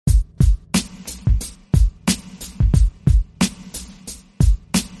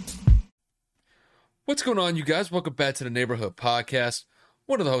What's going on, you guys? Welcome back to the Neighborhood Podcast.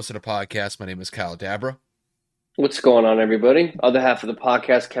 One of the hosts of the podcast, my name is Kyle Dabra. What's going on, everybody? Other half of the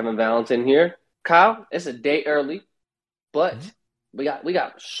podcast, Kevin Valentin here. Kyle, it's a day early, Mm-hmm. but we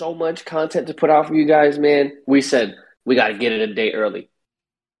got so much content to put out for you guys, man. We said we got to get it a day early.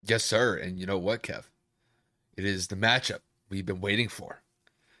 Yes, sir. And you know what, Kev? It is the matchup we've been waiting for.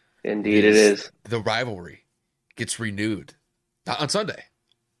 It Indeed, it is is. the rivalry gets renewed, not on Sunday,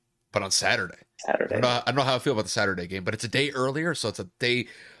 but on Saturday. Saturday. I don't know how I feel about the Saturday game, but it's a day earlier, so it's a day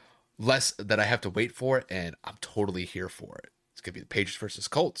less that I have to wait for, and I'm totally here for it. It's going to be the Patriots versus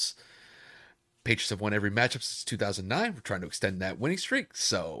Colts. Patriots have won every matchup since 2009. We're trying to extend that winning streak,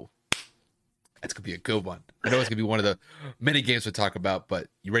 so it's going to be a good one. I know it's going to be one of the many games we talk about, but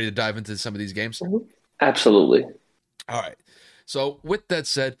you ready to dive into some of these games? Absolutely. All right. So with that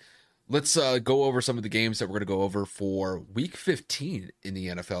said, let's go over some of the games that we're going to go over for Week 15 in the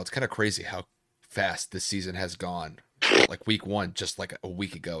NFL. It's kind of crazy how fast this season has gone. Like Week 1, just like a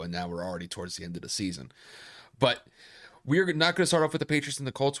week ago, and now we're already towards the end of the season. But we're not going to start off with the Patriots and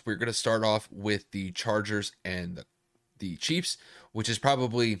the Colts. We're going to start off with the Chargers and the Chiefs, which is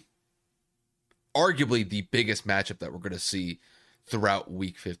probably arguably the biggest matchup that we're going to see throughout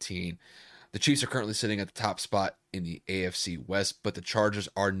Week 15. The Chiefs are currently sitting at the top spot in the AFC West, but the Chargers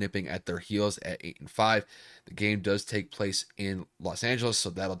are nipping at their heels at 8-5. The game does take place in Los Angeles, so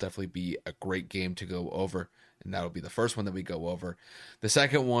that'll definitely be a great game to go over, and that'll be the first one that we go over. The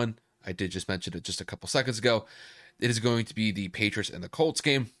second one, I did just mention it just a couple seconds ago. It is going to be the Patriots and the Colts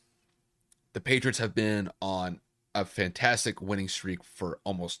game. The Patriots have been on a fantastic winning streak for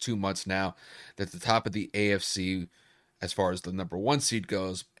almost 2 months now. They're at the top of the AFC as far as the number one seed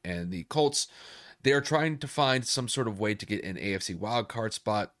goes, and the Colts, they are trying to find some sort of way to get an AFC wildcard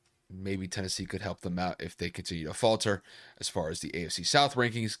spot. Maybe Tennessee could help them out if they continue to falter as far as the AFC South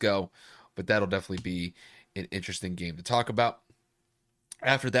rankings go, but that'll definitely be an interesting game to talk about.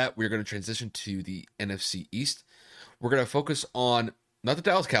 After that, we're going to transition to the NFC East. We're going to focus on not the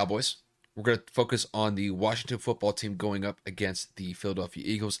Dallas Cowboys. We're going to focus on the Washington football team going up against the Philadelphia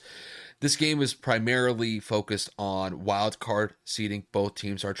Eagles. This game is primarily focused on wild card seeding. Both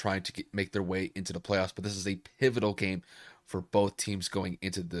teams are trying to make their way into the playoffs, but this is a pivotal game for both teams going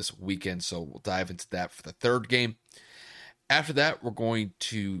into this weekend. So we'll dive into that for the third game. After that, we're going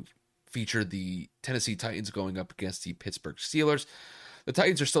to feature the Tennessee Titans going up against the Pittsburgh Steelers. The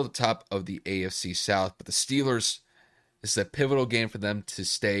Titans are still at the top of the AFC South, but the Steelers, this is a pivotal game for them to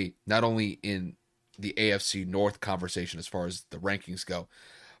stay not only in the AFC North conversation as far as the rankings go,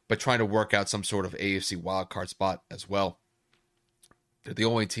 but trying to work out some sort of AFC wildcard spot as well. They're the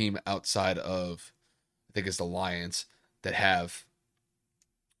only team outside of, I think it's the Lions, that have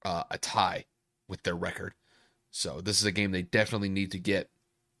a tie with their record. So this is a game they definitely need to get.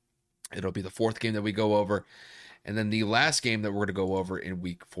 It'll be the fourth game that we go over. And then the last game that we're going to go over in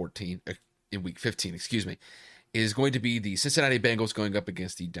week 15, is going to be the Cincinnati Bengals going up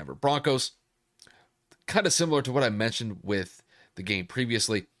against the Denver Broncos. Kind of similar to what I mentioned with the game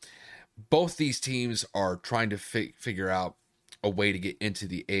previously. Both these teams are trying to figure out a way to get into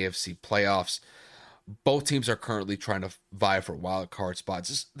the AFC playoffs. Both teams are currently trying to vie for wild card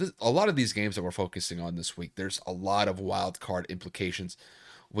spots. A lot of these games that we're focusing on this week, there's a lot of wild card implications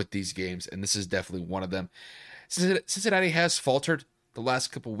with these games, and this is definitely one of them. Cincinnati has faltered the last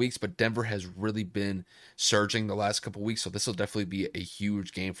couple of weeks, but Denver has really been surging the last couple of weeks, so this will definitely be a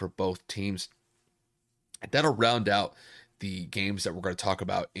huge game for both teams. And that'll round out the games that we're going to talk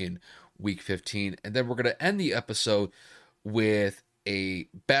about in week 15, and then we're going to end the episode with a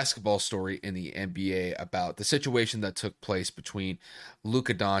basketball story in the NBA about the situation that took place between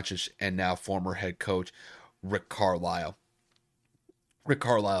Luka Doncic and now former head coach Rick Carlisle. Rick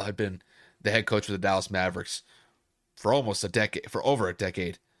Carlisle had been the head coach of the Dallas Mavericks for over a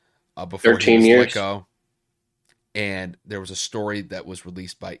decade, before he 13 was let years. go. And there was a story that was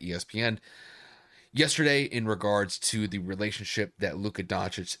released by ESPN yesterday in regards to the relationship that Luka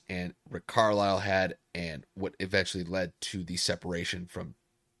Doncic and Rick Carlisle had, and what eventually led to the separation from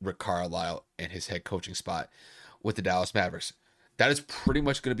Rick Carlisle and his head coaching spot with the Dallas Mavericks. That is pretty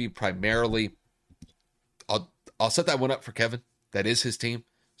much going to be primarily. I'll set that one up for Kevin. That is his team,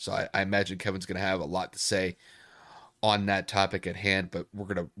 so I imagine Kevin's going to have a lot to say on that topic at hand, but we're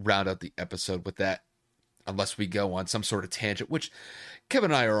going to round out the episode with that, unless we go on some sort of tangent, which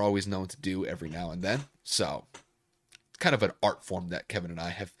Kevin and I are always known to do every now and then. So it's kind of an art form that Kevin and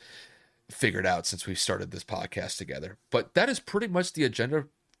I have figured out since we've started this podcast together. But that is pretty much the agenda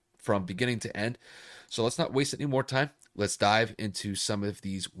from beginning to end. So let's not waste any more time. Let's dive into some of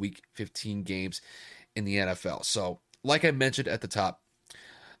these week 15 games in the NFL. So like I mentioned at the top,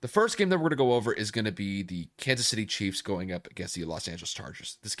 The first game that we're going to go over is going to be the Kansas City Chiefs going up against the Los Angeles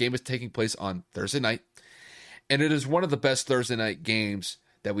Chargers. This game is taking place on Thursday night, and it is one of the best Thursday night games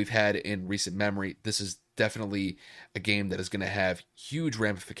that we've had in recent memory. This is definitely a game that is going to have huge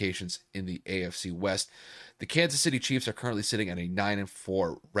ramifications in the AFC West. The Kansas City Chiefs are currently sitting at a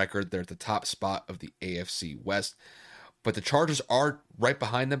 9-4 record. They're at the top spot of the AFC West, but the Chargers are right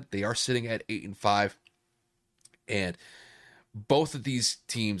behind them. They are sitting at 8-5, and both of these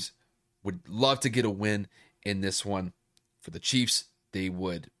teams would love to get a win in this one. For the Chiefs, they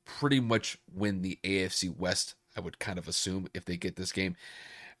would pretty much win the AFC West, I would kind of assume, if they get this game.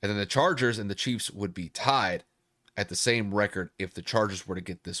 And then the Chargers and the Chiefs would be tied at the same record if the Chargers were to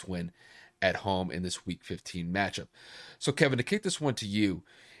get this win at home in this Week 15 matchup. So, Kevin, to kick this one to you,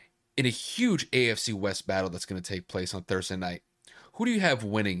 in a huge AFC West battle that's going to take place on Thursday night, who do you have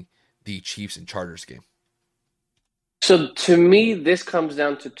winning the Chiefs and Chargers game? So to me, this comes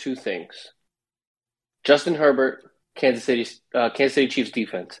down to two things. Justin Herbert, Kansas City Chiefs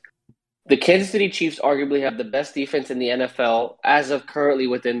defense. The Kansas City Chiefs arguably have the best defense in the NFL as of currently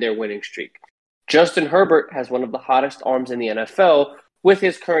within their winning streak. Justin Herbert has one of the hottest arms in the NFL with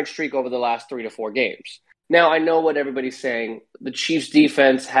his current streak over the last 3 to 4 games. Now, I know what everybody's saying. The Chiefs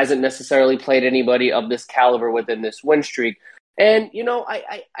defense hasn't necessarily played anybody of this caliber within this win streak. And,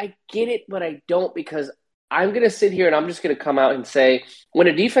 I get it, but I don't, because I'm going to sit here and I'm just going to come out and say, when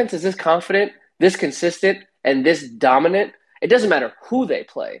a defense is this confident, this consistent, and this dominant, it doesn't matter who they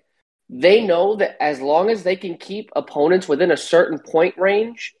play. They know that as long as they can keep opponents within a certain point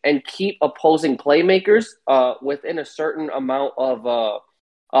range and keep opposing playmakers within a certain amount of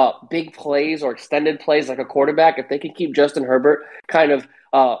big plays or extended plays like a quarterback, if they can keep Justin Herbert kind of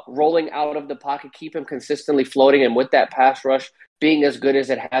rolling out of the pocket, keep him consistently floating, and with that pass rush being as good as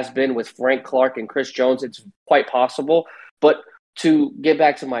it has been with Frank Clark and Chris Jones, it's quite possible. But to get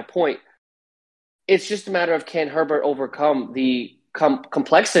back to my point, it's just a matter of, can Herbert overcome the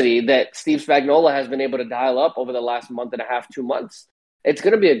complexity that Steve Spagnuolo has been able to dial up over the last month and a half, 2 months. It's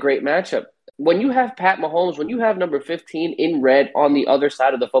going to be a great matchup. When you have Pat Mahomes, when you have number 15 in red on the other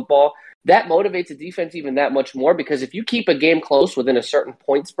side of the football, that motivates the defense even that much more, because if you keep a game close within a certain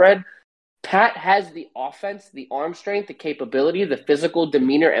point spread, Pat has the offense, the arm strength, the capability, the physical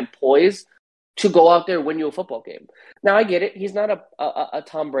demeanor and poise to go out there and win you a football game. Now, I get it. He's not a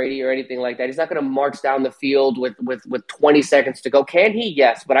Tom Brady or anything like that. He's not going to march down the field with 20 seconds to go. Can he?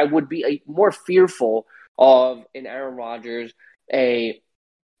 Yes, but I would be more fearful of an Aaron Rodgers, a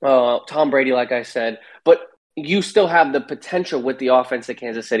Tom Brady, like I said. But you still have the potential with the offense that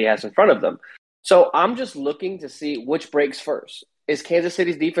Kansas City has in front of them. So I'm just looking to see which breaks first. Is Kansas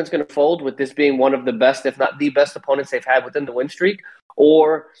City's defense going to fold with this being one of the best, if not the best opponents they've had within the win streak?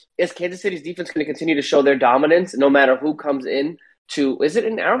 Or is Kansas City's defense going to continue to show their dominance no matter who comes in to – is it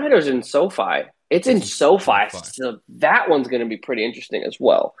in Arrowhead or is it in SoFi? It's in SoFi. So that one's going to be pretty interesting as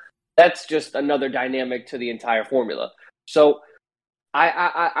well. That's just another dynamic to the entire formula. So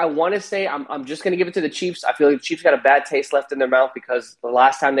I want to say I'm just going to give it to the Chiefs. I feel like the Chiefs got a bad taste left in their mouth because the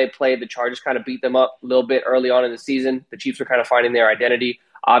last time they played, the Chargers kind of beat them up a little bit early on in the season. The Chiefs were kind of finding their identity.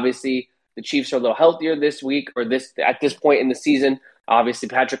 Obviously, the Chiefs are a little healthier this week or at this point in the season. Obviously,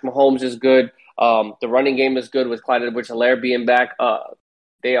 Patrick Mahomes is good. The running game is good with Clyde Edwards-Helaire being back.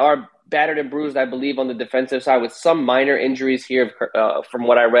 They are battered and bruised, I believe, on the defensive side with some minor injuries here from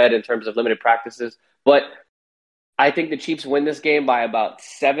what I read in terms of limited practices. But I think the Chiefs win this game by about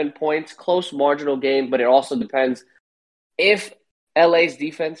 7 points. Close marginal game, but it also depends if LA's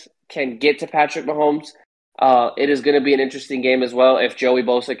defense can get to Patrick Mahomes. It is going to be an interesting game as well. If Joey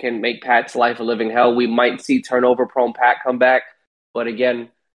Bosa can make Pat's life a living hell, we might see turnover-prone Pat come back. But again,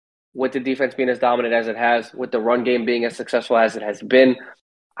 with the defense being as dominant as it has, with the run game being as successful as it has been,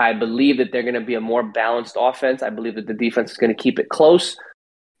 I believe that they're going to be a more balanced offense. I believe that the defense is going to keep it close.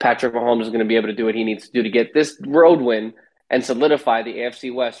 Patrick Mahomes is going to be able to do what he needs to do to get this road win and solidify the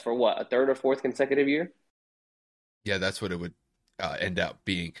AFC West for what, a third or fourth consecutive year? Yeah, that's what it would end up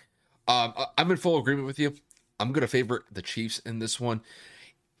being. I'm in full agreement with you. I'm going to favor the Chiefs in this one.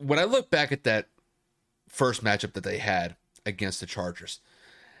 When I look back at that first matchup that they had against the Chargers,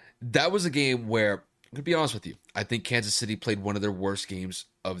 that was a game where, I'm going to be honest with you, I think Kansas City played one of their worst games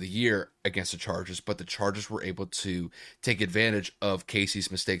of the year against the Chargers, but the Chargers were able to take advantage of Casey's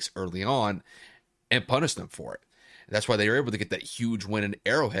mistakes early on and punish them for it. That's why they were able to get that huge win in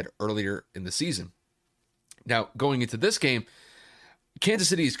Arrowhead earlier in the season. Now, going into this game, Kansas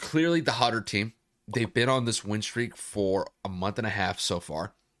City is clearly the hotter team. They've been on this win streak for a month and a half so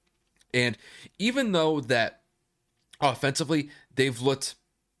far. And even though that offensively they've looked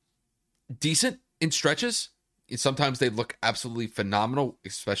decent in stretches, Sometimes they look absolutely phenomenal,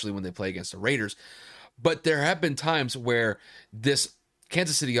 especially when they play against the Raiders. But there have been times where this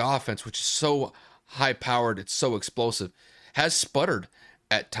Kansas City offense, which is so high powered, it's so explosive, has sputtered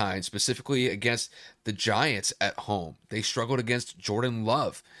at times, specifically against the Giants at home. They struggled against Jordan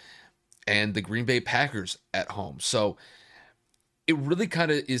Love and the Green Bay Packers at home. So it really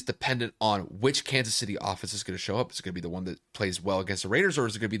kind of is dependent on which Kansas City offense is going to show up. Is it going to be the one that plays well against the Raiders, or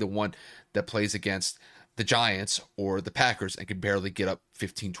is it going to be the one that plays against the Giants or the Packers and can barely get up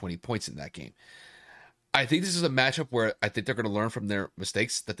 15, 20 points in that game? I think this is a matchup where I think they're going to learn from their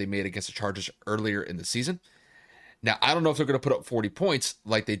mistakes that they made against the Chargers earlier in the season. Now, I don't know if they're going to put up 40 points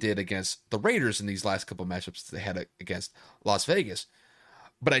like they did against the Raiders in these last couple of matchups they had against Las Vegas,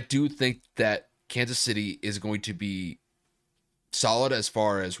 but I do think that Kansas City is going to be solid as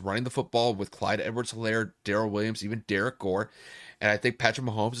far as running the football with Clyde Edwards-Helaire, Darrell Williams, even Derek Gore, and I think Patrick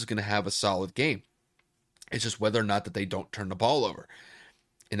Mahomes is going to have a solid game. It's just whether or not that they don't turn the ball over.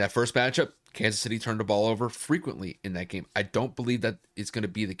 In that first matchup, Kansas City turned the ball over frequently in that game. I don't believe that it's going to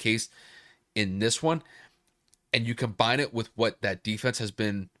be the case in this one. And you combine it with what that defense has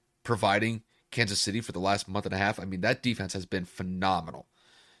been providing Kansas City for the last month and a half. I mean, that defense has been phenomenal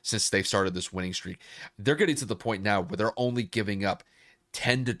since they've started this winning streak. They're getting to the point now where they're only giving up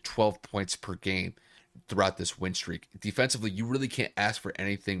 10 to 12 points per game throughout this win streak. Defensively, you really can't ask for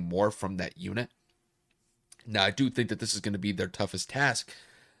anything more from that unit. Now, I do think that this is going to be their toughest task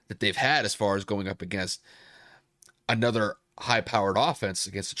that they've had as far as going up against another high-powered offense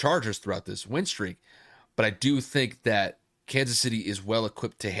against the Chargers throughout this win streak. But I do think that Kansas City is well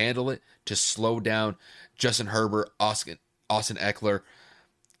equipped to handle it, to slow down Justin Herbert, Austin Eckler,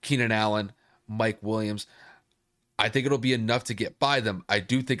 Keenan Allen, Mike Williams. I think it'll be enough to get by them. I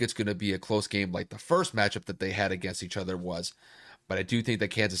do think it's going to be a close game like the first matchup that they had against each other was. But I do think that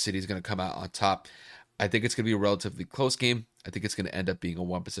Kansas City is going to come out on top. I think it's going to be a relatively close game. I think it's going to end up being a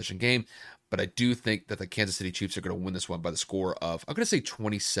one-possession game. But I do think that the Kansas City Chiefs are going to win this one by the score of, I'm going to say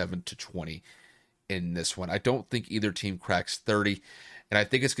 27-20 in this one. I don't think either team cracks 30. And I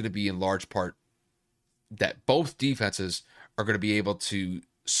think it's going to be in large part that both defenses are going to be able to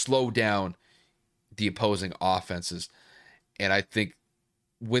slow down the opposing offenses. And I think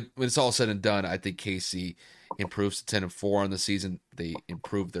when it's all said and done, I think KC improves to 10-4 on the season. They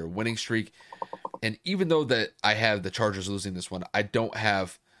improve their winning streak. And even though that I have the Chargers losing this one, I'm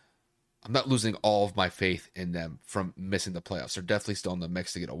not losing all of my faith in them from missing the playoffs. They're definitely still in the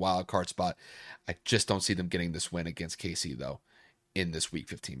mix to get a wild card spot. I just don't see them getting this win against KC, though, in this Week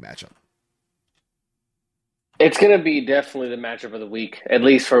 15 matchup. It's going to be definitely the matchup of the week, at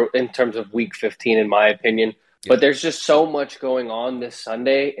least in terms of Week 15, in my opinion. Yeah. But there's just so much going on this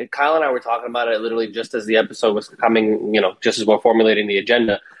Sunday. And Kyle and I were talking about it literally just as the episode was coming, just as we're formulating the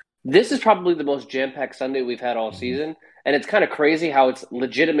agenda. This is probably the most jam-packed Sunday we've had all season. And it's kind of crazy how it's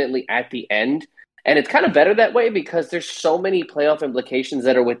legitimately at the end. And it's kind of better that way because there's so many playoff implications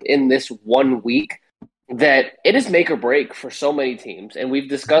that are within this 1 week that it is make or break for so many teams. And we've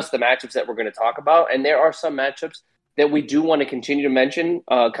discussed the matchups that we're going to talk about. And there are some matchups that we do want to continue to mention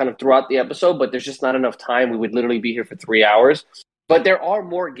kind of throughout the episode, but there's just not enough time. We would literally be here for 3 hours. But there are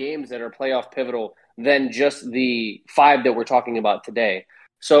more games that are playoff pivotal than just the 5 that we're talking about today.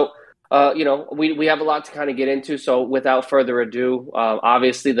 So, we have a lot to kind of get into. So without further ado,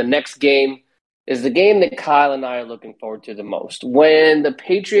 obviously the next game is the game that Kyle and I are looking forward to the most. When the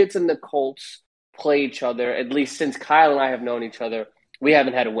Patriots and the Colts play each other, at least since Kyle and I have known each other, we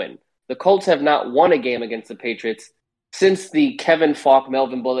haven't had a win. The Colts have not won a game against the Patriots since the Kevin Falk,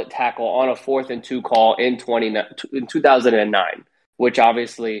 Melvin Bullitt tackle on a 4th and 2 call in 2009, which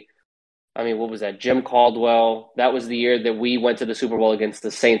obviously, what was that? Jim Caldwell. That was the year that we went to the Super Bowl against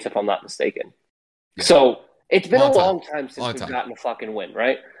the Saints, if I'm not mistaken. Yeah. So it's been a long time since we've gotten a fucking win,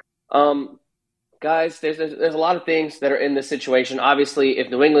 right? Guys, there's a lot of things that are in this situation. Obviously, if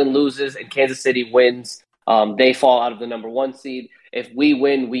New England loses and Kansas City wins, they fall out of the number 1 seed. If we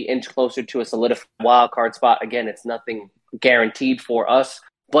win, we inch closer to a solidified wild card spot. Again, it's nothing guaranteed for us,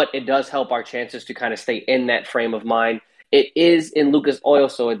 but it does help our chances to kind of stay in that frame of mind. It is in Lucas Oil,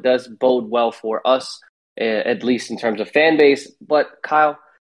 so it does bode well for us, at least in terms of fan base. But Kyle,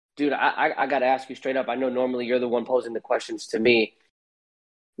 dude, I got to ask you straight up. I know normally you're the one posing the questions to me.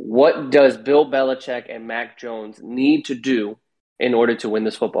 What does Bill Belichick and Mac Jones need to do in order to win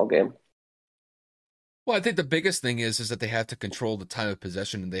this football game? Well, I think the biggest thing is that they have to control the time of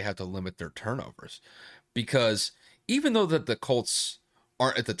possession and they have to limit their turnovers. Because even though that the Colts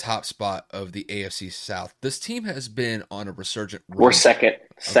aren't at the top spot of the AFC South, this team has been on a resurgent run. We're second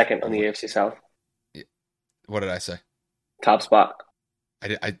on the AFC South. What did I say? Top spot.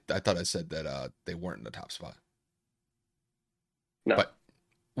 I thought I said that they weren't in the top spot. No. But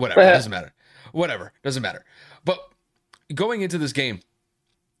whatever, it doesn't matter. Whatever, doesn't matter. But going into this game,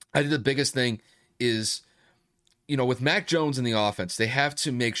 I think the biggest thing is, with Mac Jones in the offense, they have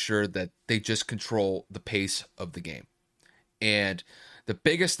to make sure that they just control the pace of the game. And the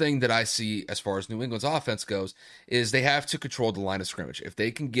biggest thing that I see as far as New England's offense goes is they have to control the line of scrimmage. If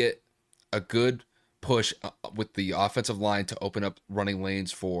they can get a good push with the offensive line to open up running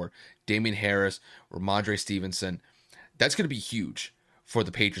lanes for Damian Harris or Ramondre Stevenson, that's going to be huge for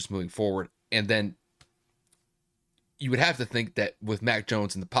the Patriots moving forward. And then you would have to think that with Mac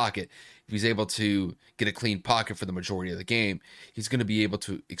Jones in the pocket, if he's able to get a clean pocket for the majority of the game, he's going to be able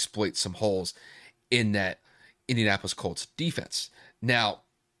to exploit some holes in that Indianapolis Colts defense. Now,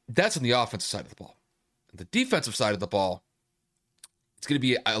 that's on the offensive side of the ball. The defensive side of the ball, it's going to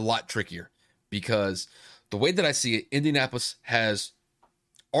be a lot trickier because the way that I see it, Indianapolis has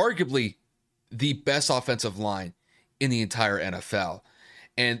arguably the best offensive line in the entire NFL.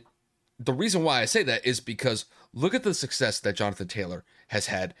 And the reason why I say that is because look at the success that Jonathan Taylor has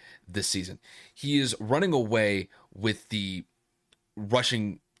had this season. He is running away with the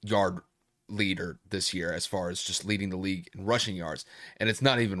rushing yard leader this year as far as just leading the league in rushing yards. And it's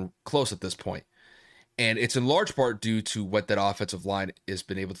not even close at this point. And it's in large part due to what that offensive line has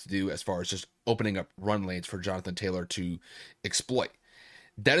been able to do as far as just opening up run lanes for Jonathan Taylor to exploit.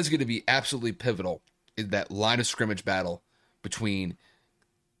 That is going to be absolutely pivotal in that line of scrimmage battle between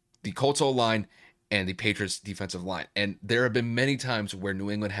the Colts O-line and the Patriots defensive line. And there have been many times where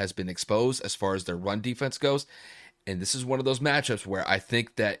New England has been exposed as far as their run defense goes. And this is one of those matchups where I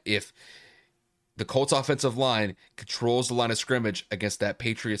think that if the Colts offensive line controls the line of scrimmage against that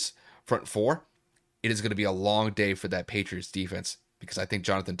Patriots front four, it is going to be a long day for that Patriots defense because I think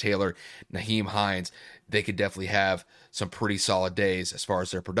Jonathan Taylor, Nyheim Hines, they could definitely have some pretty solid days as far as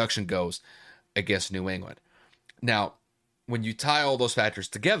their production goes against New England. Now, when you tie all those factors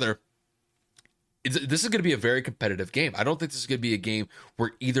together, this is going to be a very competitive game. I don't think this is going to be a game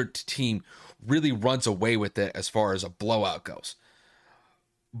where either team really runs away with it as far as a blowout goes.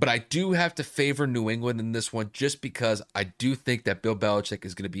 But I do have to favor New England in this one just because I do think that Bill Belichick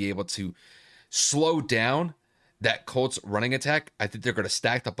is going to be able to slow down that Colts running attack. I think they're going to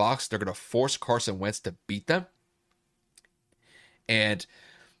stack the box. They're going to force Carson Wentz to beat them. And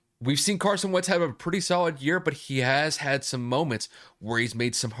we've seen Carson Wentz have a pretty solid year, but he has had some moments where he's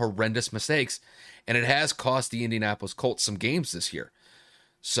made some horrendous mistakes, and it has cost the Indianapolis Colts some games this year.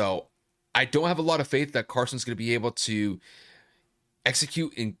 So I don't have a lot of faith that Carson's going to be able to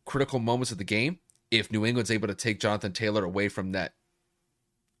execute in critical moments of the game if New England's able to take Jonathan Taylor away from that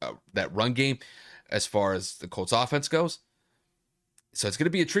run game as far as the Colts offense goes. So it's going to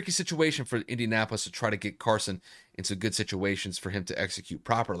be a tricky situation for Indianapolis to try to get Carson into good situations for him to execute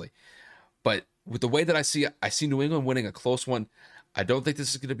properly. But with the way that I see New England winning a close one. I don't think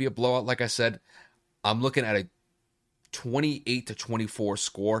this is going to be a blowout. Like I said, I'm looking at a 28-24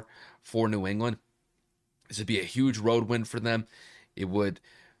 score for New England. This would be a huge road win for them. It would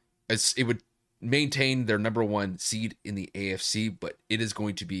maintain their number one seed in the AFC, but it is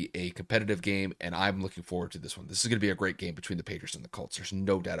going to be a competitive game, and I'm looking forward to this one. This is going to be a great game between the Patriots and the Colts. There's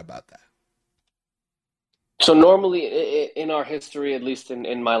no doubt about that. So normally in our history, at least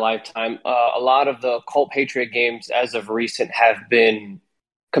in my lifetime, a lot of the Colt-Patriot games as of recent have been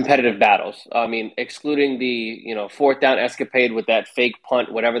competitive battles. I mean, excluding the fourth down escapade with that fake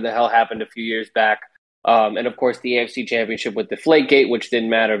punt, whatever the hell happened a few years back. And of course, the AFC Championship with Deflategate, which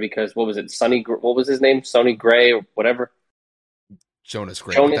didn't matter because what was his name? Sonny Gray or whatever? Jonas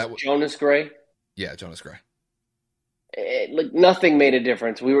Gray. Jonas Gray? Yeah, Jonas Gray. Nothing made a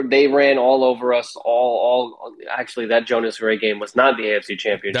difference. They ran all over us. Actually, that Jonas Gray game was not the AFC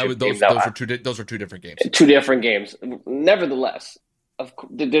Championship game. Those were two different games. Two different games. Nevertheless,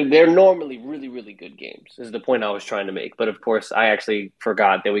 they're normally really, really good games, is the point I was trying to make. But of course, I actually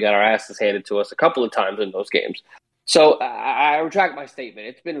forgot that we got our asses handed to us a couple of times in those games. So I retract my statement.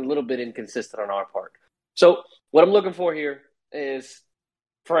 It's been a little bit inconsistent on our part. So what I'm looking for here is,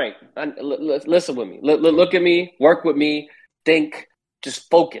 Frank, listen with me. Look at me. Work with me. Think. Just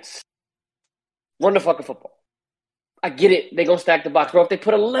focus. Run the fucking football. I get it. They're going to stack the box. Bro, if they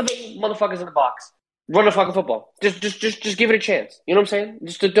put 11 motherfuckers in the box, run the fucking football. Just give it a chance. You know what I'm saying?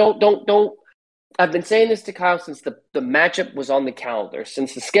 Just don't. I've been saying this to Kyle since the matchup was on the calendar,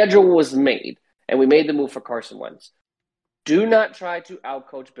 since the schedule was made, and we made the move for Carson Wentz. Do not try to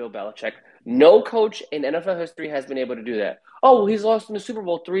outcoach Bill Belichick. No coach in NFL history has been able to do that. Oh, well, he's lost in the Super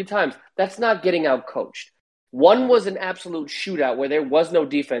Bowl 3 times. That's not getting outcoached. One was an absolute shootout where there was no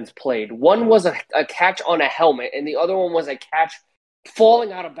defense played. One was a catch on a helmet, and the other one was a catch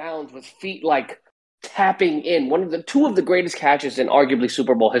falling out of bounds with feet like tapping in one of the two of the greatest catches in arguably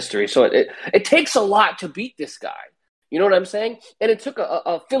Super Bowl history. So it takes a lot to beat this guy. You know what I'm saying? And it took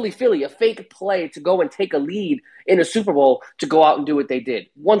a Philly, a fake play to go and take a lead in a Super Bowl to go out and do what they did.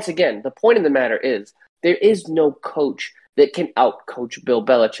 Once again, the point of the matter is there is no coach that can out-coach Bill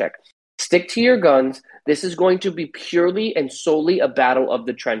Belichick. Stick to your guns. This is going to be purely and solely a battle of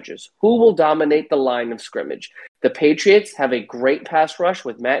the trenches. Who will dominate the line of scrimmage? The Patriots have a great pass rush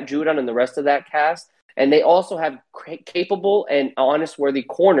with Matt Judon and the rest of that cast, and they also have capable and honest-worthy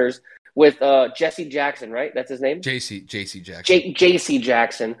corners with Jesse Jackson, right? That's his name? JC Jackson. J.C.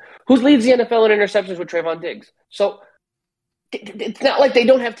 Jackson, who leads the NFL in interceptions with Trayvon Diggs. So it's not like they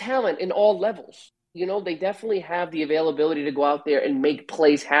don't have talent in all levels. You know, they definitely have the availability to go out there and make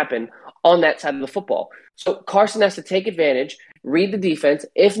plays happen on that side of the football. So Carson has to take advantage, read the defense.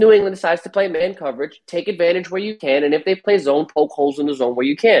 If New England decides to play man coverage, take advantage where you can. And if they play zone, poke holes in the zone where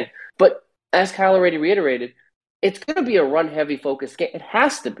you can. But as Kyle already reiterated, it's going to be a run-heavy focus game. It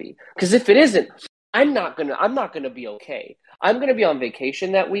has to be. Because if it isn't, I'm not gonna be okay. I'm gonna be on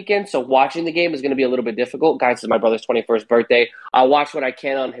vacation that weekend, so watching the game is gonna be a little bit difficult. Guys, it's my brother's 21st birthday. I'll watch what I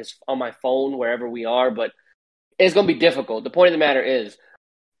can on my phone wherever we are, but it's gonna be difficult. The point of the matter is,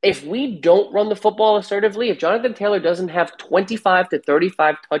 if we don't run the football assertively, if Jonathan Taylor doesn't have 25 to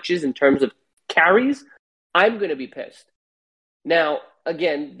 35 touches in terms of carries, I'm gonna be pissed. Now,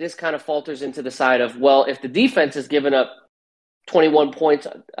 again, this kind of falters into the side of, well, if the defense is giving up 21 points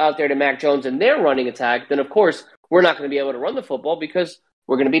out there to Mac Jones and their running attack, then of course we're not going to be able to run the football because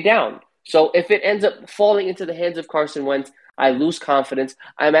we're going to be down. So if it ends up falling into the hands of Carson Wentz, I lose confidence.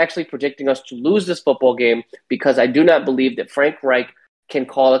 I'm actually predicting us to lose this football game because I do not believe that Frank Reich can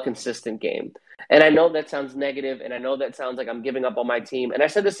call a consistent game. And I know that sounds negative, and I know that sounds like I'm giving up on my team. And I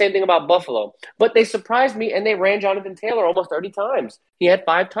said the same thing about Buffalo. But they surprised me, and they ran Jonathan Taylor almost 30 times. He had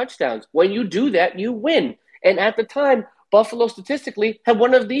 5 touchdowns. When you do that, you win. And at the time, Buffalo statistically had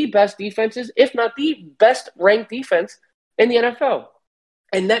one of the best defenses, if not the best ranked defense in the NFL.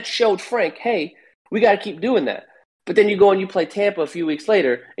 And that showed Frank, hey, we got to keep doing that. But then you go and you play Tampa a few weeks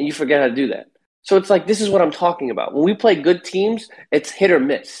later and you forget how to do that. So it's like, this is what I'm talking about. When we play good teams, it's hit or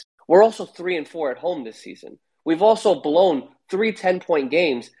miss. We're also 3-4 at home this season. We've also blown 3 10-point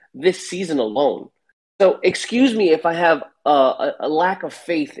games this season alone. So excuse me if I have a lack of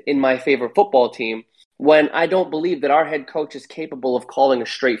faith in my favorite football team when I don't believe that our head coach is capable of calling a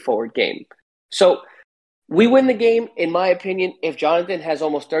straightforward game. So we win the game, in my opinion, if Jonathan has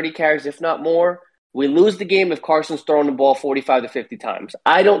almost 30 carries, if not more. We lose the game if Carson's throwing the ball 45 to 50 times.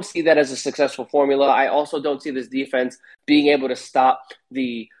 I don't see that as a successful formula. I also don't see this defense being able to stop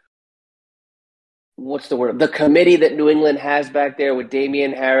the committee that New England has back there with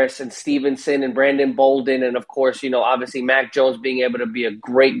Damian Harris and Stevenson and Brandon Bolden. And, of course, obviously Mac Jones being able to be a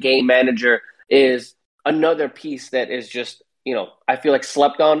great game manager is another piece that is just, I feel like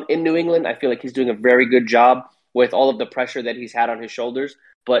slept on in New England. I feel like he's doing a very good job with all of the pressure that he's had on his shoulders.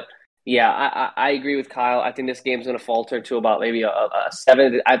 But, yeah, I agree with Kyle. I think this game's going to falter to about maybe a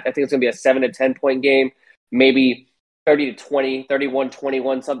 7. I think it's going to be a 7 to 10 point game, maybe 30 to 20,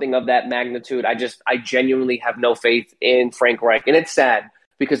 31-21, something of that magnitude. I genuinely have no faith in Frank Reich. And it's sad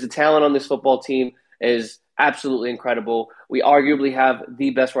because the talent on this football team is absolutely incredible. We arguably have the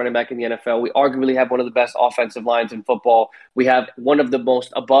best running back in the NFL. We arguably have one of the best offensive lines in football. We have one of the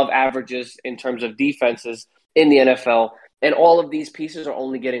most above averages in terms of defenses in the NFL. And all of these pieces are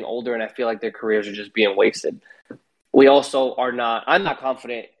only getting older, and I feel like their careers are just being wasted. We also are not – I'm not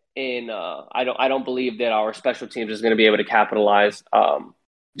confident in I don't believe that our special teams is going to be able to capitalize.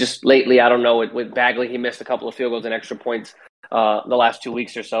 Just lately, I don't know, with Bagley, he missed a couple of field goals and extra points the last 2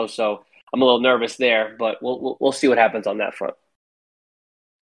 weeks or so. So I'm a little nervous there, but we'll see what happens on that front.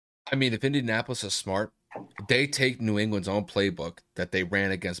 I mean, if Indianapolis is smart, they take New England's own playbook that they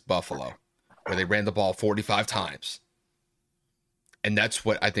ran against Buffalo, where they ran the ball 45 times. And that's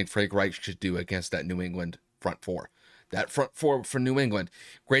what I think Frank Reich should do against that New England front four. That front four for New England,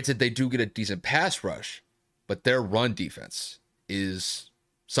 granted they do get a decent pass rush, but their run defense is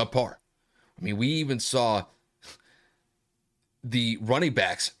subpar. I mean, we even saw the running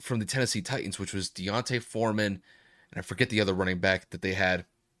backs from the Tennessee Titans, which was Deontay Foreman, and I forget the other running back that they had.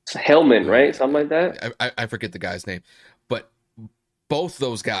 It's Hillman, right? Something like that? I forget the guy's name. But both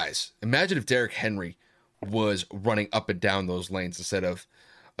those guys, imagine if Derrick Henry was running up and down those lanes instead of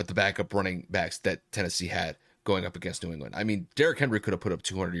the backup running backs that Tennessee had going up against New England. I mean, Derrick Henry could have put up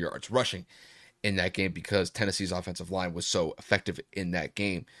 200 yards rushing in that game because Tennessee's offensive line was so effective in that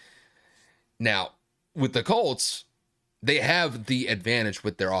game. Now, with the Colts, they have the advantage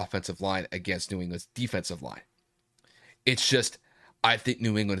with their offensive line against New England's defensive line. It's just, I think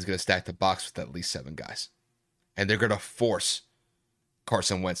New England is going to stack the box with at least 7 guys. And they're going to force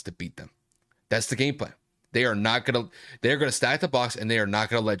Carson Wentz to beat them. That's the game plan. They're going to stack the box, and they are not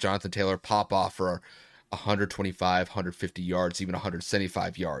going to let Jonathan Taylor pop off for 125, 150 yards, even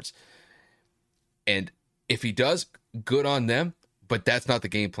 175 yards. And if he does, good on them, but that's not the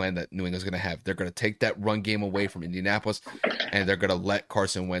game plan that New England's going to have. They're going to take that run game away from Indianapolis, and they're going to let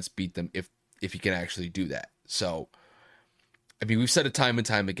Carson Wentz beat them if he can actually do that. So, I mean, we've said it time and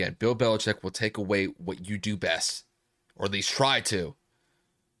time again. Bill Belichick will take away what you do best, or at least try to,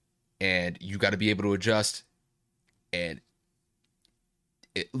 and you got to be able to adjust. And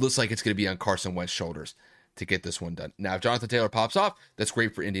it looks like it's going to be on Carson Wentz's shoulders to get this one done. Now, if Jonathan Taylor pops off, that's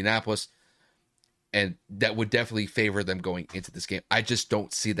great for Indianapolis, and that would definitely favor them going into this game. I just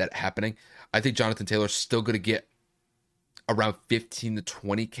don't see that happening. I think Jonathan Taylor's still going to get around 15 to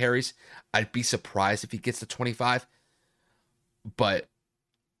 20 carries. I'd be surprised if he gets to 25. But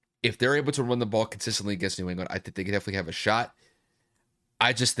if they're able to run the ball consistently against New England, I think they could definitely have a shot.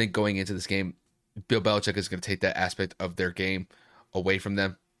 I just think going into this game, Bill Belichick is going to take that aspect of their game away from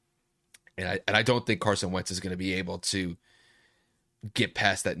them. And I don't think Carson Wentz is going to be able to get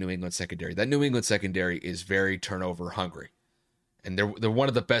past that New England secondary. That New England secondary is very turnover hungry. And they're one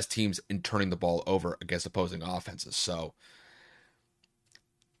of the best teams in turning the ball over against opposing offenses. So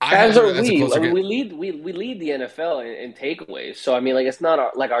as are we. I mean, we lead the NFL in takeaways. So I mean, like, it's not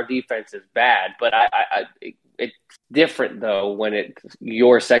our defense is bad, but it's different though when it's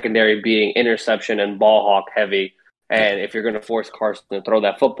your secondary being interception and ball hawk heavy, and if you're going to force Carson to throw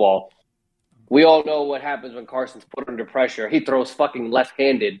that football, we all know what happens when Carson's put under pressure. He throws fucking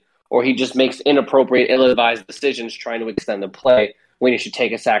left-handed, or he just makes inappropriate, ill-advised decisions trying to extend the play when he should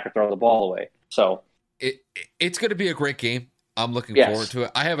take a sack or throw the ball away. So it's going to be a great game. I'm looking forward to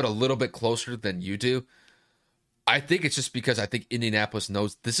it. I have it a little bit closer than you do. I think it's just because I think Indianapolis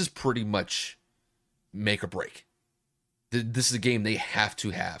knows this is pretty much make or break. This is a game they have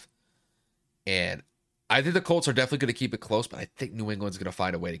to have. And I think the Colts are definitely going to keep it close, but I think New England's going to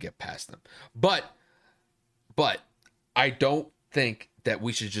find a way to get past them. But I don't think that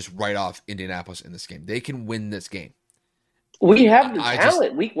we should just write off Indianapolis in this game. They can win this game. We have the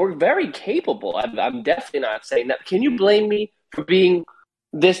talent. We're very capable. I'm definitely not saying that. Can you blame me for being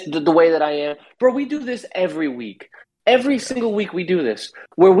the way that I am? Bro, we do this every week. Every single week we do this,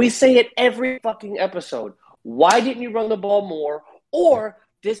 where we say it every fucking episode. Why didn't you run the ball more? Or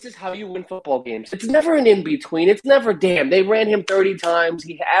this is how you win football games. It's never an in-between. It's never, damn, they ran him 30 times.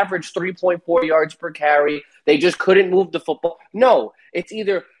 He averaged 3.4 yards per carry. They just couldn't move the football. No, it's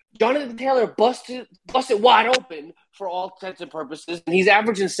either Jonathan Taylor busted wide open for all intents and purposes, and he's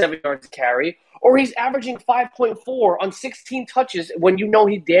averaging 7 yards a carry, or he's averaging 5.4 on 16 touches when you know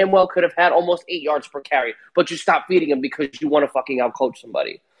he damn well could have had almost 8 yards per carry, but you stop feeding him because you want to fucking outcoach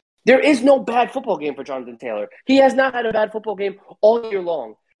somebody. There is no bad football game for Jonathan Taylor. He has not had a bad football game all year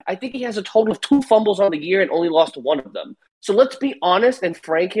long. I think he has a total of 2 fumbles on the year and only lost 1 of them. So let's be honest and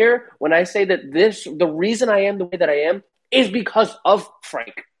frank here when I say that the reason I am the way that I am is because of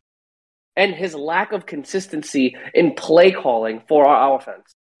Frank and his lack of consistency in play calling for our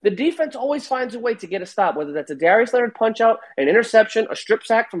offense. The defense always finds a way to get a stop, whether that's a Darius Leonard punch-out, an interception, a strip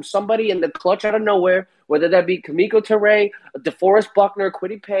sack from somebody in the clutch out of nowhere, whether that be Kamiko Ture, DeForest Buckner,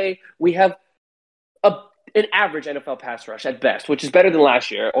 Kwity Paye. We have an average NFL pass rush at best, which is better than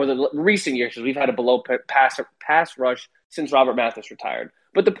last year or the recent years because we've had a below pass rush since Robert Mathis retired.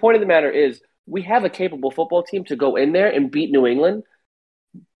 But the point of the matter is we have a capable football team to go in there and beat New England.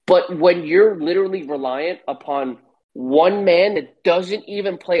 But when you're literally reliant upon one man that doesn't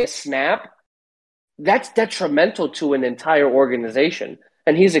even play a snap, that's detrimental to an entire organization.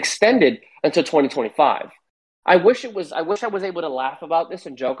 And he's extended until 2025. I wish I was able to laugh about this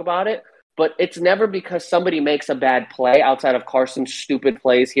and joke about it, but it's never because somebody makes a bad play outside of Carson's stupid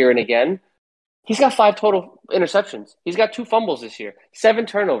plays here and again. He's got 5 total interceptions. He's got 2 fumbles this year, 7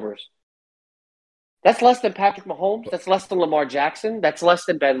 turnovers. That's less than Patrick Mahomes. That's less than Lamar Jackson. That's less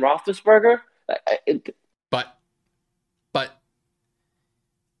than Ben Roethlisberger. But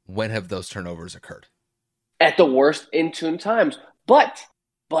when have those turnovers occurred? At the worst in-tune times. But,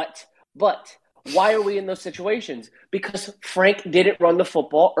 why are we in those situations? Because Frank didn't run the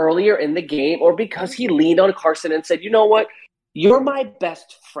football earlier in the game, or because he leaned on Carson and said, you know what? You're my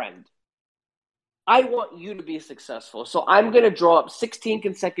best friend. I want you to be successful. So I'm going to draw up 16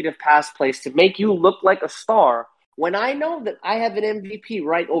 consecutive pass plays to make you look like a star when I know that I have an MVP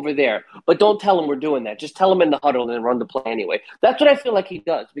right over there. But don't tell him we're doing that. Just tell him in the huddle and then run the play anyway. That's what I feel like he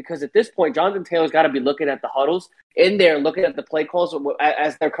does, because at this point, Jonathan Taylor's got to be looking at the huddles in there and looking at the play calls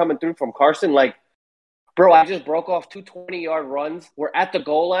as they're coming through from Carson like, Bro, I just broke off two 20-yard runs. We're at the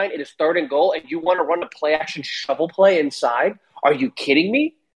goal line. It is third and goal, and you want to run a play action shovel play inside? Are you kidding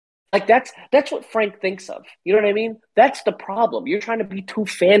me? Like that's what Frank thinks of. You know what I mean? That's the problem. You're trying to be too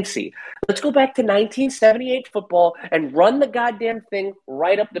fancy. Let's go back to 1978 football and run the goddamn thing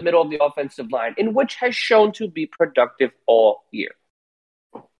right up the middle of the offensive line, in which has shown to be productive all year.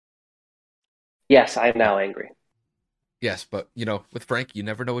 Yes, I am now angry. Yes, but with Frank, you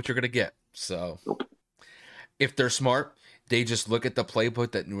never know what you're going to get. So Nope. if they're smart, they just look at the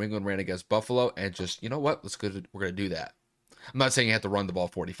playbook that New England ran against Buffalo and just, you know what, we're going to do that. I'm not saying you have to run the ball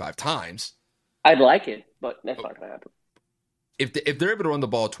 45 times. I'd like it, but that's not going to happen. If they're able to run the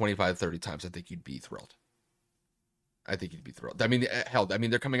ball 25, 30 times, I think you'd be thrilled. I mean, hell,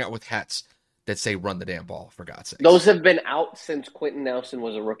 they're coming out with hats that say run the damn ball, for God's sake. Those have been out since Quentin Nelson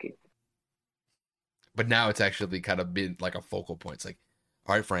was a rookie. But now it's actually kind of been like a focal point. It's like,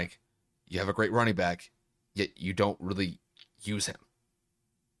 all right, Frank, you have a great running back, yet you don't really use him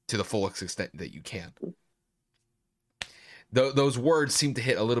to the fullest extent that you can. Those words seem to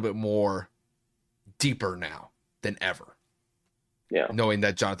hit a little bit more deeper now than ever. Yeah. Knowing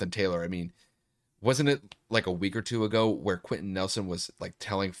that Jonathan Taylor, I mean, wasn't it like a week or two ago where Quentin Nelson was like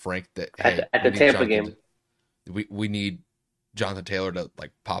telling Frank that, hey, at the Tampa game, we need Jonathan Taylor to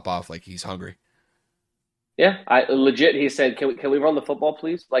like pop off like he's hungry. Yeah, legit. He said, "Can we run the football,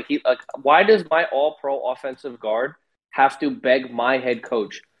 please?" Why does my All-Pro offensive guard have to beg my head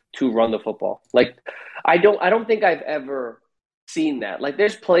coach to run the football? Like, I don't think I've ever seen that. Like,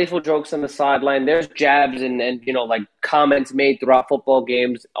 there's playful jokes on the sideline, there's jabs and like comments made throughout football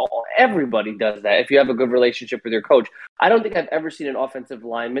games. Everybody does that if you have a good relationship with your coach. I don't think I've ever seen an offensive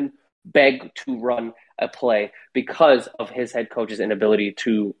lineman beg to run a play because of his head coach's inability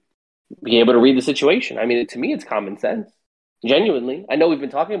to be able to read the situation. I mean, to me, it's common sense. Genuinely. I know we've been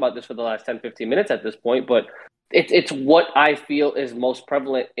talking about this for the last 10, 15 minutes at this point, but it's what I feel is most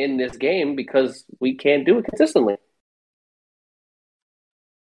prevalent in this game because we can't do it consistently.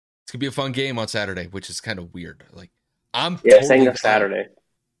 It's going to be a fun game on Saturday, which is kind of weird. Like, saying that Saturday.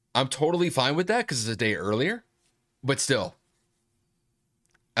 I'm totally fine with that because it's a day earlier, but still,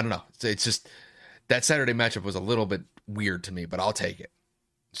 I don't know. It's just that Saturday matchup was a little bit weird to me, but I'll take it.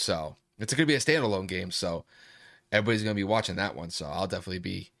 So it's going to be a standalone game, so everybody's going to be watching that one, so I'll definitely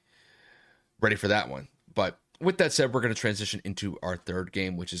be ready for that one. But with that said, we're going to transition into our third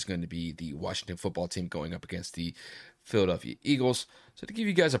game, which is going to be the Washington football team going up against the Philadelphia Eagles. So to give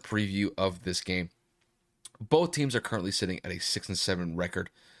you guys a preview of this game, both teams are currently sitting at a 6-7 record.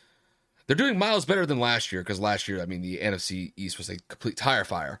 They're doing miles better than last year, because last year, I mean, the NFC East was a complete tire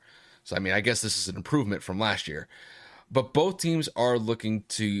fire. So, I mean, I guess this is an improvement from last year. But both teams are looking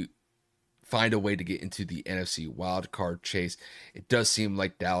to find a way to get into the NFC wildcard chase. It does seem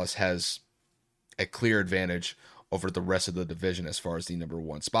like Dallas has a clear advantage over the rest of the division as far as the number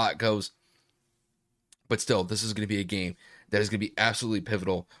one spot goes. But still, this is going to be a game that is going to be absolutely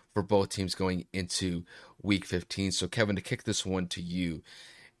pivotal for both teams going into Week 15. So, Kevin, to kick this one to you,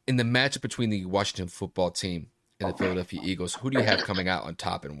 in the matchup between the Washington football team and the Philadelphia Eagles, who do you have coming out on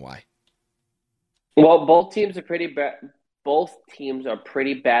top and why? Well, both teams are pretty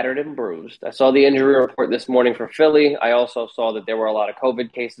battered and bruised. I saw the injury report this morning for Philly. I also saw that there were a lot of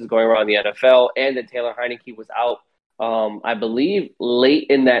COVID cases going around the NFL and that Taylor Heinicke was out, I believe, late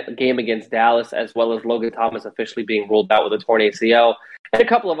in that game against Dallas, as well as Logan Thomas officially being ruled out with a torn ACL, and a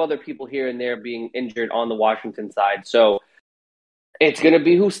couple of other people here and there being injured on the Washington side. So it's going to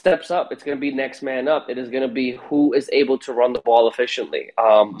be who steps up. It's going to be next man up. It is going to be who is able to run the ball efficiently.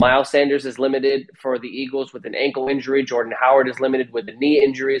 Miles Sanders is limited for the Eagles with an ankle injury. Jordan Howard is limited with a knee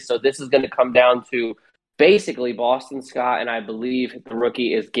injury. So this is going to come down to basically Boston Scott, and I believe the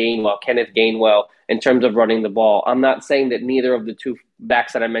rookie is Kenneth Gainwell, in terms of running the ball. I'm not saying that neither of the two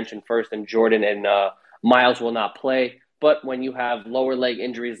backs that I mentioned first, and Jordan and Miles, will not play. But when you have lower leg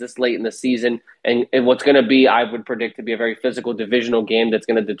injuries this late in the season, and what's going to be, I would predict, to be a very physical divisional game that's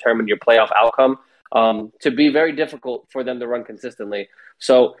going to determine your playoff outcome, to be very difficult for them to run consistently.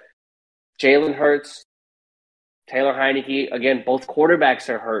 So Jalen Hurts, Taylor Heinicke, again, both quarterbacks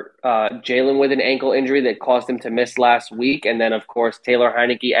are hurt. Jalen with an ankle injury that caused him to miss last week. And then, of course, Taylor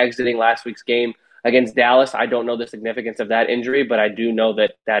Heinicke exiting last week's game against Dallas. I don't know the significance of that injury, but I do know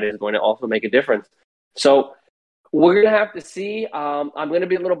that that is going to also make a difference. So we're going to have to see. I'm going to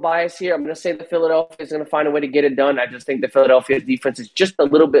be a little biased here. I'm going to say that Philadelphia is going to find a way to get it done. I just think that Philadelphia's defense is just a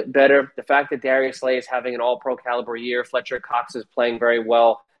little bit better. The fact that Darius Slay is having an all-pro caliber year, Fletcher Cox is playing very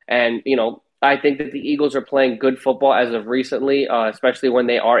well. And, I think that the Eagles are playing good football as of recently, especially when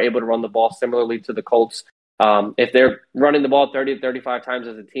they are able to run the ball similarly to the Colts If they're running the ball 30 to 35 times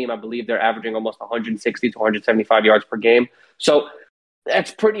as a team, I believe they're averaging almost 160 to 175 yards per game. So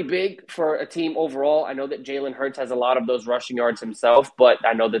that's pretty big for a team overall. I know that Jalen Hurts has a lot of those rushing yards himself, but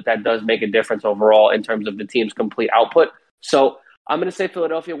I know that that does make a difference overall in terms of the team's complete output. So I'm going to say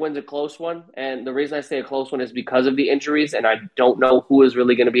Philadelphia wins a close one. And the reason I say a close one is because of the injuries. And I don't know who is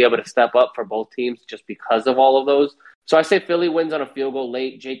really going to be able to step up for both teams just because of all of those. So I say Philly wins on a field goal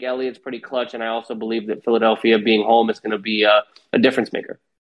late. Jake Elliott's pretty clutch. And I also believe that Philadelphia being home is going to be a difference maker.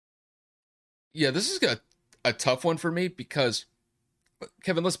 Yeah, this is a tough one for me because,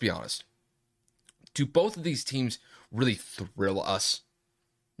 Kevin, let's be honest. Do both of these teams really thrill us?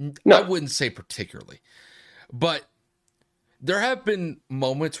 No. I wouldn't say particularly. But there have been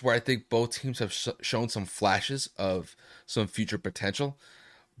moments where I think both teams have shown some flashes of some future potential.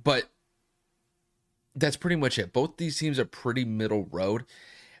 But that's pretty much it. Both these teams are pretty middle road.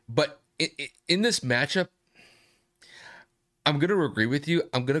 But in this matchup, I'm going to agree with you.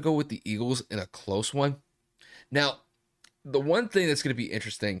 I'm going to go with the Eagles in a close one. Now, the one thing that's going to be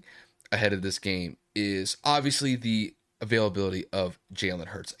interesting ahead of this game is obviously the availability of Jalen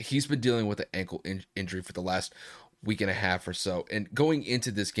Hurts. He's been dealing with an ankle injury for the last week and a half or so. And going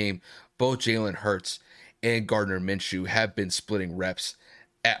into this game, both Jalen Hurts and Gardner Minshew have been splitting reps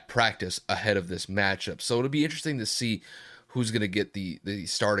at practice ahead of this matchup. So it'll be interesting to see who's going to get the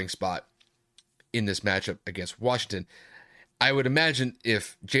starting spot in this matchup against Washington. I would imagine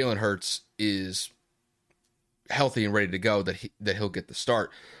if Jalen Hurts is healthy and ready to go, that he'll get the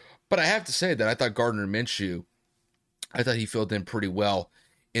start. But I have to say that I thought Gardner Minshew, I thought he filled in pretty well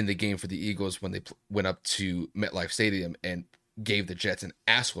in the game for the Eagles when they went up to MetLife Stadium and gave the Jets an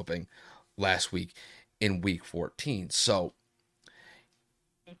ass whooping last week in Week 14. So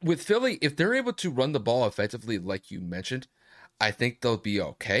with Philly, if they're able to run the ball effectively, like you mentioned, I think they'll be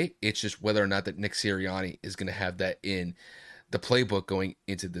okay. It's just whether or not that Nick Sirianni is going to have that in the playbook going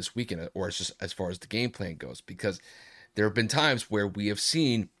into this weekend, or it's just as far as the game plan goes, because there have been times where we have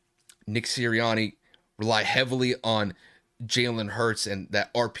seen Nick Sirianni rely heavily on Jalen Hurts and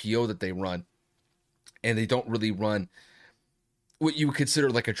that RPO that they run, and they don't really run what you would consider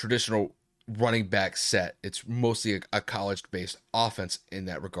like a traditional running back set. It's mostly a college-based offense in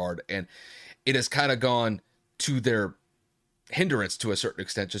that regard, and it has kind of gone to their hindrance to a certain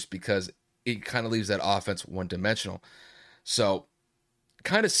extent just because it kind of leaves that offense one-dimensional. So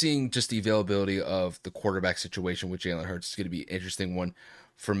kind of seeing just the availability of the quarterback situation with Jalen Hurts is going to be an interesting one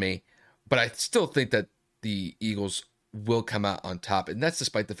for me. But I still think that the Eagles will come out on top. And that's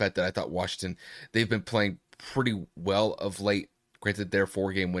despite the fact that I thought Washington, they've been playing pretty well of late. Granted, their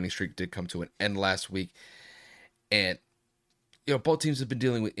 4-game winning streak did come to an end last week. And, both teams have been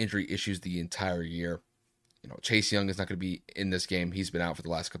dealing with injury issues the entire year. Chase Young is not going to be in this game. He's been out for the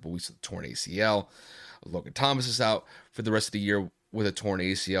last couple of weeks with a torn ACL. Logan Thomas is out for the rest of the year with a torn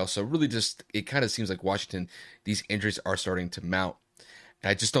ACL. So really just, it kind of seems like Washington, these injuries are starting to mount. And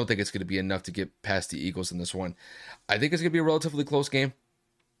I just don't think it's going to be enough to get past the Eagles in this one. I think it's going to be a relatively close game.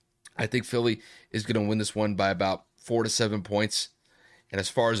 I think Philly is going to win this one by about 4 to 7 points. And as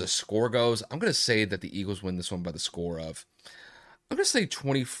far as a score goes, I'm going to say that the Eagles win this one by the score of, I'm going to say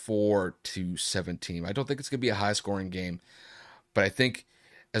 24 to 17. I don't think it's going to be a high scoring game, but I think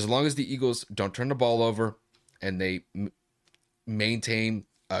as long as the Eagles don't turn the ball over and they maintain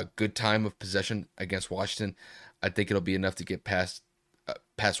a good time of possession against Washington, I think it'll be enough to get past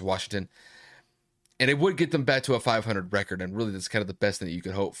Washington. And it would get them back to a 500 record, and really that's kind of the best thing that you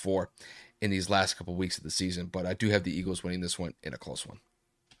could hope for in these last couple of weeks of the season. But I do have the Eagles winning this one in a close one.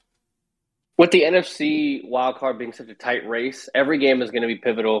 With the NFC wildcard being such a tight race, every game is going to be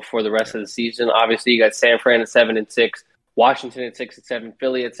pivotal for the rest of the season. Obviously, you got San Fran at 7-6, Washington at 6-7,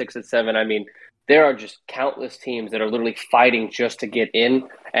 Philly at 6-7. I mean, there are just countless teams that are literally fighting just to get in.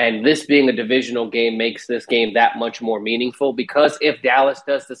 And this being a divisional game makes this game that much more meaningful, because if Dallas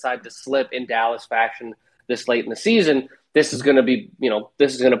does decide to slip in Dallas fashion this late in the season, this is going to be,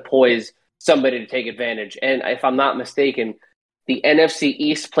 this is going to poise somebody to take advantage. And if I'm not mistaken, the NFC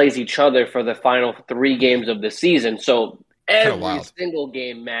East plays each other for the final 3 games of the season. So every single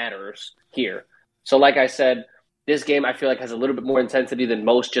game matters here. So like I said, this game I feel like has a little bit more intensity than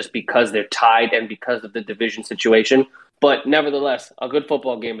most just because they're tied and because of the division situation. But nevertheless, a good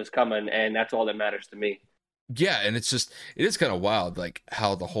football game is coming, and that's all that matters to me. Yeah, and it is kind of wild, like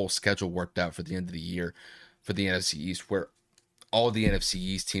how the whole schedule worked out for the end of the year for the NFC East, where all the NFC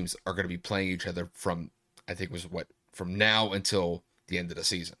East teams are going to be playing each other from, I think from now until the end of the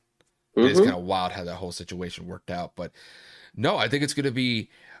season. Mm-hmm. It's kind of wild how that whole situation worked out. But no, I think it's going to be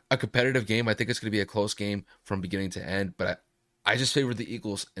a competitive game. I think it's going to be a close game from beginning to end. But I just favor the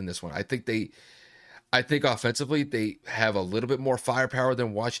Eagles in this one. I think I think offensively they have a little bit more firepower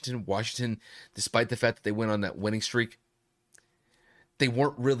than Washington. Washington, despite the fact that they went on that winning streak, they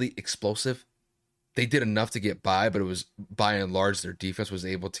weren't really explosive. They did enough to get by, but it was by and large their defense was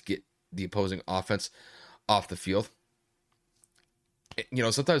able to get the opposing offense off the field.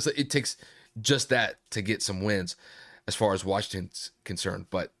 Sometimes it takes just that to get some wins as far as Washington's concerned.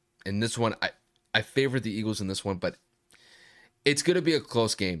 But in this one, I favored the Eagles in this one, but it's going to be a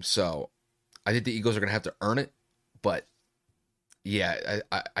close game. So I think the Eagles are going to have to earn it. But yeah,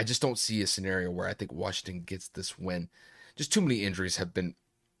 I just don't see a scenario where I think Washington gets this win. Just too many injuries have been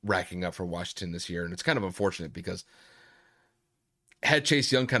racking up for Washington this year. And it's kind of unfortunate because had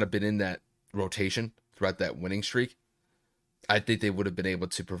Chase Young kind of been in that rotation throughout that winning streak, I think they would have been able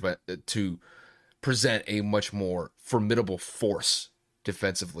to present a much more formidable force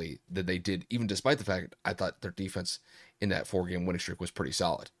defensively than they did, even despite the fact I thought their defense in that 4-game winning streak was pretty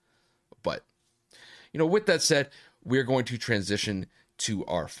solid. But, with that said, we're going to transition to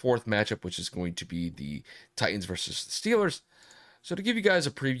our fourth matchup, which is going to be the Titans versus the Steelers. So to give you guys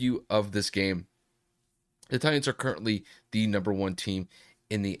a preview of this game, the Titans are currently the number 1 team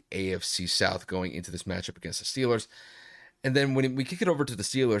in the AFC South going into this matchup against the Steelers. And then when we kick it over to the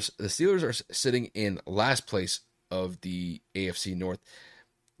Steelers are sitting in last place of the AFC North.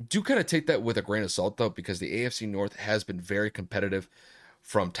 Do kind of take that with a grain of salt, though, because the AFC North has been very competitive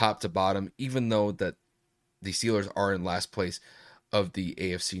from top to bottom, even though that the Steelers are in last place of the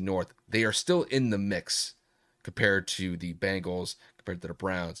AFC North. They are still in the mix compared to the Bengals, compared to the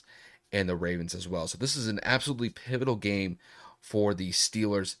Browns, and the Ravens as well. So this is an absolutely pivotal game for the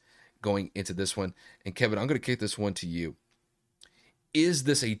Steelers going into this one. And Kevin, I'm going to kick this one to you. Is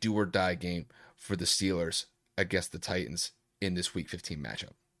this a do or die game for the Steelers against the Titans in this Week 15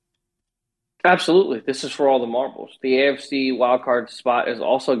 matchup? Absolutely. This is for all the marbles. The AFC wildcard spot is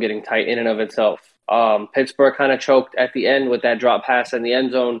also getting tight in and of itself. Pittsburgh kind of choked at the end with that drop pass in the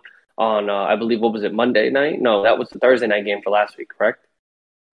end zone on, I believe, what was it, Monday night? No, that was the Thursday night game for last week, correct?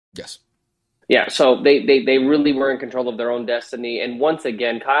 Yes. Yeah, so they really were in control of their own destiny. And once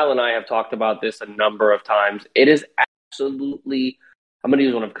again, Kyle and I have talked about this a number of times. It is absolutely, I'm going to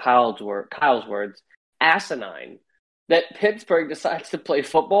use one of Kyle's words, asinine that Pittsburgh decides to play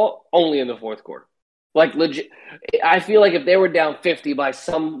football only in the fourth quarter. Like, legit, I feel like if they were down 50 by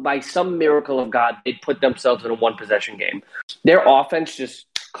some miracle of God, they'd put themselves in a one-possession game. Their offense just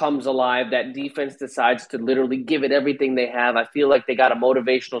comes alive. That defense decides to literally give it everything they have. I feel like they got a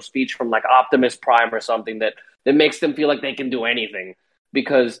motivational speech from like Optimus Prime or something that makes them feel like they can do anything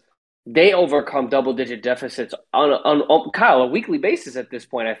because they overcome double-digit deficits on Kyle, a weekly basis at this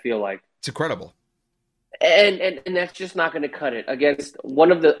point, I feel like. It's incredible. And that's just not going to cut it against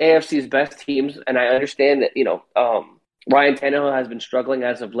one of the AFC's best teams. And I understand that, Ryan Tannehill has been struggling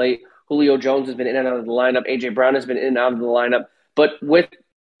as of late. Julio Jones has been in and out of the lineup. A.J. Brown has been in and out of the lineup. But with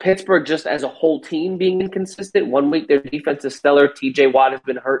Pittsburgh just as a whole team being inconsistent, 1 week their defense is stellar. T.J. Watt has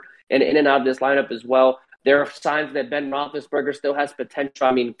been hurt and in and out of this lineup as well. There are signs that Ben Roethlisberger still has potential.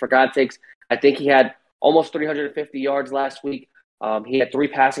 I mean, for God's sakes, I think he had almost 350 yards last week. He had 3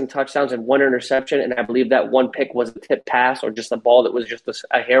 passing touchdowns and 1 interception, and I believe that 1 pick was a tip pass or just a ball that was just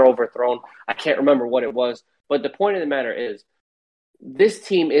a hair overthrown. I can't remember what it was. But the point of the matter is this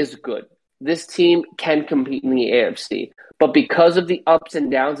team is good. This team can compete in the AFC. But because of the ups and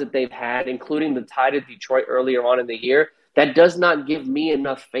downs that they've had, including the tie to Detroit earlier on in the year, that does not give me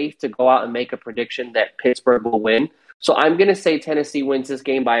enough faith to go out and make a prediction that Pittsburgh will win. So I'm going to say Tennessee wins this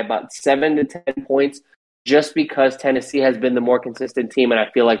game by about 7 to 10 points. Just because Tennessee has been the more consistent team, and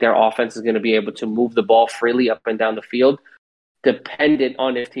I feel like their offense is going to be able to move the ball freely up and down the field, dependent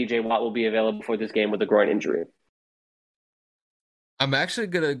on if TJ Watt will be available for this game with a groin injury. I'm actually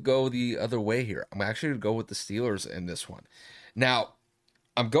going to go the other way here. I'm actually going to go with the Steelers in this one. Now,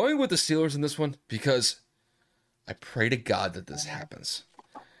 I'm going with the Steelers in this one because I pray to God that this happens.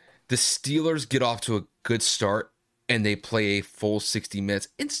 The Steelers get off to a good start, and they play a full 60 minutes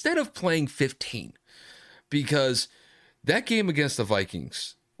instead of playing 15. Because that game against the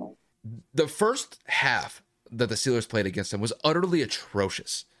Vikings, the first half that the Steelers played against them was utterly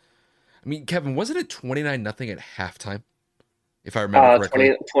atrocious. I mean, Kevin, wasn't it 29-0 at halftime? If I remember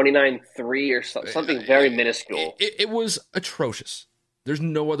correctly. 29-3 or something very minuscule. It was atrocious. There's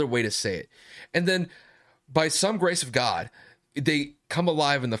no other way to say it. And then, by some grace of God, they come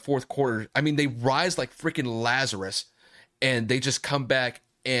alive in the fourth quarter. I mean, they rise like freaking Lazarus, and they just come back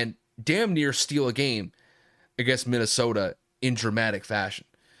and damn near steal a game against Minnesota in dramatic fashion.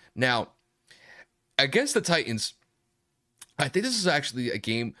 Now, against the Titans, I think this is actually a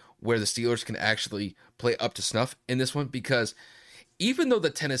game where the Steelers can actually play up to snuff in this one because even though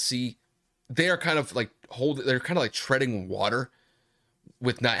the Tennessee they are kind of like they're kind of like treading water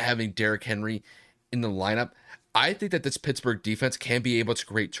with not having Derrick Henry in the lineup. I think that this Pittsburgh defense can be able to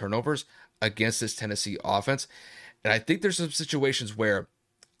create turnovers against this Tennessee offense. And I think there's some situations where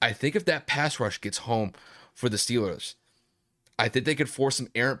I think if that pass rush gets home for the Steelers, I think they could force some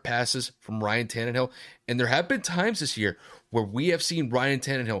errant passes from Ryan Tannehill. And there have been times this year where we have seen Ryan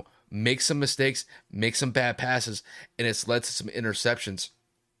Tannehill make some mistakes, make some bad passes, and it's led to some interceptions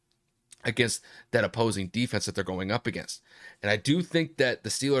against that opposing defense that they're going up against. And I do think that the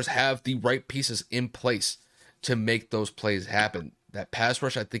Steelers have the right pieces in place to make those plays happen. That pass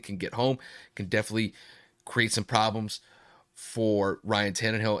rush, I think, can get home, can definitely create some problems for Ryan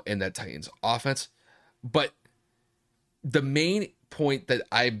Tannehill and that Titans offense. But the main point that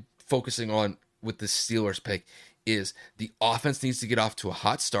I'm focusing on with the Steelers pick is the offense needs to get off to a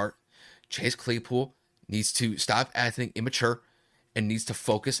hot start. Chase Claypool needs to stop acting immature and needs to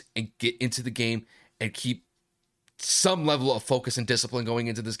focus and get into the game and keep some level of focus and discipline going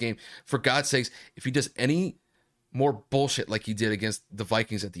into this game. For God's sakes, if he does any more bullshit like he did against the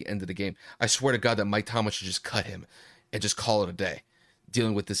Vikings at the end of the game, I swear to God that Mike Tomlin should just cut him and just call it a day,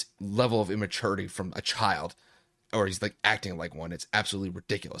 dealing with this level of immaturity from a child, or he's like acting like one. It's absolutely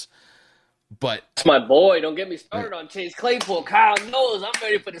ridiculous. But it's my boy. Don't get me started on Chase Claypool. Kyle knows I'm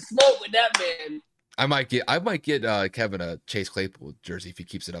ready for the smoke with that man. I might get Kevin a Chase Claypool jersey if he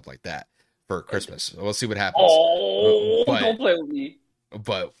keeps it up like that for Christmas. We'll see what happens. Oh, don't play with me.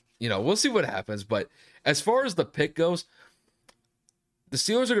 But we'll see what happens. But as far as the pick goes, the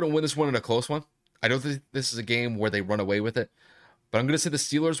Steelers are going to win this one in a close one. I don't think this is a game where they run away with it, but I'm going to say the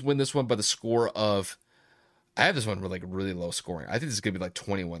Steelers win this one by the score of. I have this one with like really low scoring. I think this is going to be like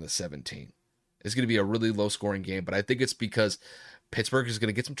 21-17. It's going to be a really low scoring game, but I think it's because Pittsburgh is going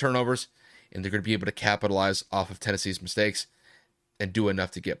to get some turnovers and they're going to be able to capitalize off of Tennessee's mistakes and do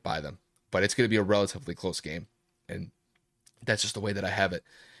enough to get by them. But it's going to be a relatively close game, and that's just the way that I have it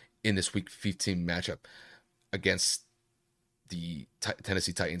in this Week 15 matchup against the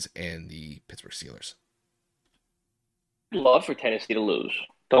Tennessee Titans and the Pittsburgh Steelers. Love for Tennessee to lose.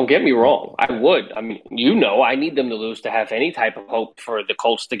 Don't get me wrong. I would. I mean, I need them to lose to have any type of hope for the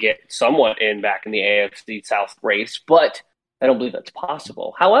Colts to get somewhat back in the AFC South race, but I don't believe that's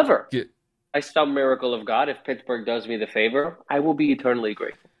possible. However, by some miracle of God, if Pittsburgh does me the favor, I will be eternally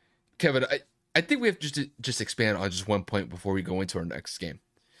grateful. Kevin, I think we have to just expand on just one point before we go into our next game.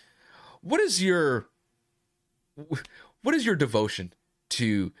 What is your devotion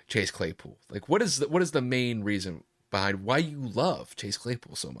to Chase Claypool? Like, what is the main reason behind why you love Chase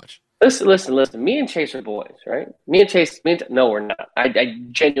Claypool so much? Listen. Me and Chase are boys, right? No, we're not. I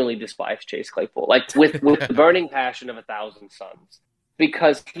genuinely despise Chase Claypool, like with the burning passion of 1,000 suns,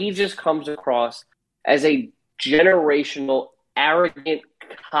 because he just comes across as a generational, arrogant,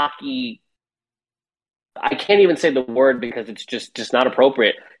 cocky. I can't even say the word because it's just not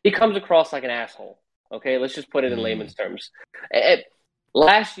appropriate. He comes across like an asshole. Okay, let's just put it in layman's terms.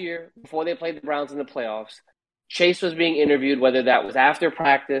 Last year, before they played the Browns in the playoffs, Chase was being interviewed, whether that was after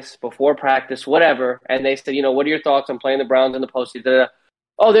practice, before practice, whatever, and they said, what are your thoughts on playing the Browns in the postseason?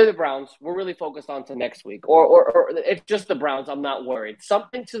 Oh, they're the Browns. We're really focused on to next week. Or it's just the Browns. I'm not worried.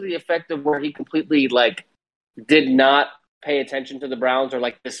 Something to the effect of where he completely, did not pay attention to the Browns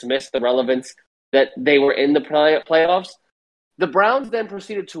or, dismissed the relevance that they were in the playoffs. The Browns then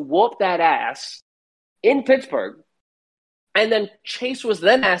proceeded to whoop that ass in Pittsburgh. And then Chase was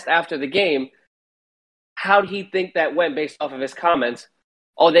then asked after the game, how did he think that went based off of his comments?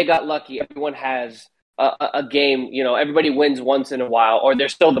 Oh, they got lucky. Everyone has a game, everybody wins once in a while, or they're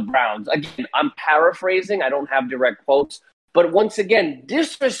still the Browns. Again, I'm paraphrasing. I don't have direct quotes. But once again,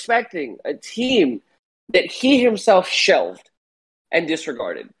 disrespecting a team that he himself shelved and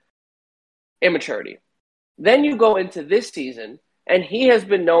disregarded. Immaturity. Then you go into this season, and he has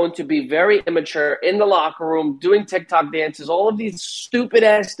been known to be very immature in the locker room, doing TikTok dances, all of these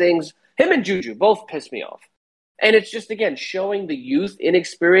stupid-ass things. Him and Juju both piss me off. And it's just, again, showing the youth,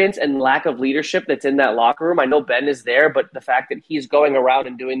 inexperience, and lack of leadership that's in that locker room. I know Ben is there, but the fact that he's going around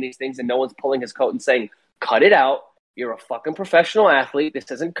and doing these things and no one's pulling his coat and saying, cut it out. You're a fucking professional athlete. This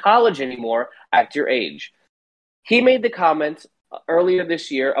isn't college anymore. Act your age. He made the comment earlier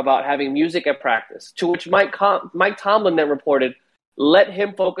this year about having music at practice, to which Mike Tomlin then reported, let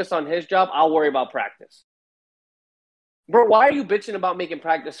him focus on his job. I'll worry about practice. Bro, why are you bitching about making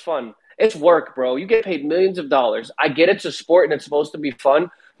practice fun? It's work, bro. You get paid millions of dollars. I get it's a sport and it's supposed to be fun,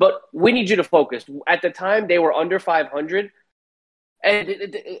 but we need you to focus. At the time, they were under 500,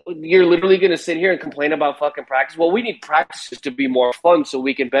 and you're literally going to sit here and complain about fucking practice. Well, we need practices to be more fun so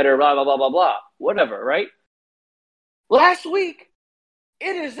we can better blah, blah, blah, blah, blah. Whatever, right? Last week,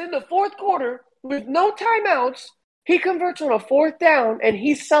 It is in the fourth quarter with no timeouts. He converts on a fourth down, and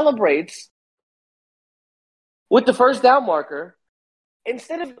he celebrates with the first down marker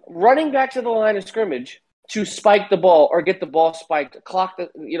instead of running back to the line of scrimmage to spike the ball or get the ball spiked,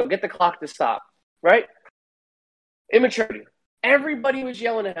 get the clock to stop, right? Immaturity. Everybody was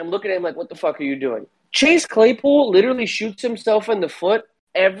yelling at him, looking at him like, what the fuck are you doing? Chase Claypool literally shoots himself in the foot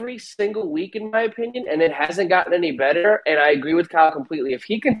every single week, in my opinion, and it hasn't gotten any better. And I agree with Kyle completely. If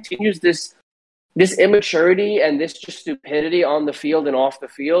he continues this immaturity and this just stupidity on the field and off the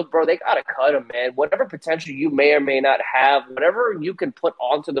field, bro, they got to cut him, man. Whatever potential you may or may not have, whatever you can put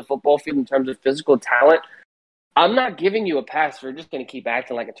onto the football field in terms of physical talent, I'm not giving you a pass for just going to keep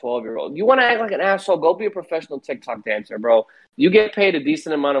acting like a 12-year-old. You want to act like an asshole, go be a professional TikTok dancer, bro. You get paid a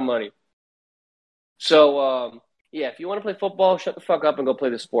decent amount of money. So, yeah, if you want to play football, shut the fuck up and go play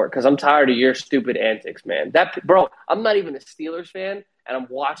the sport because I'm tired of your stupid antics, man. Bro, I'm not even a Steelers fan, and I'm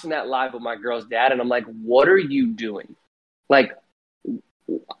watching that live with my girl's dad, and I'm like, what are you doing? Like,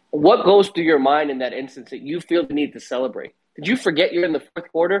 what goes through your mind in that instance that you feel the need to celebrate? Did you forget you're in the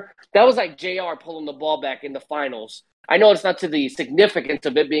fourth quarter? That was like JR pulling the ball back in the finals. I know it's not to the significance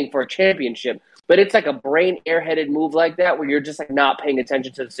of it being for a championship, but it's like a brain airheaded move like that where you're just like not paying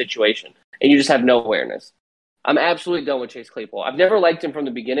attention to the situation and you just have no awareness. I'm absolutely done with Chase Claypool. I've never liked him from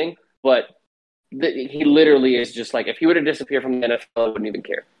the beginning, but he literally is just like, if he were to disappear from the NFL, I wouldn't even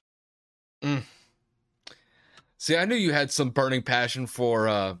care. See, I knew you had some burning passion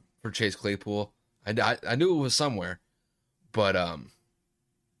for Chase Claypool. I knew it was somewhere. But,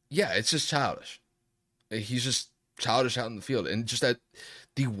 yeah, it's just childish. He's just childish out in the field and just at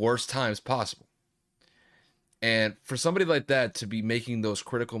the worst times possible. And for somebody like that to be making those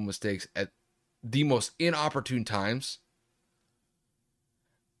critical mistakes at the most inopportune times,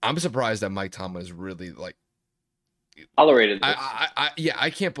 I'm surprised that Mike Tomlin is really, like... tolerated this. I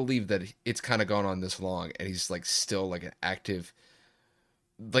can't believe that it's kind of gone on this long and he's, like, still, like, an active...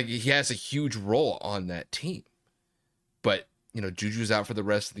 Like, he has a huge role on that team. But, Juju's out for the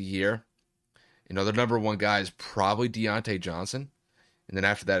rest of the year. The number one guy is probably Deontay Johnson. And then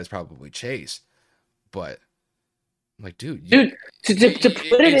after that is probably Chase. But, I'm like, dude. To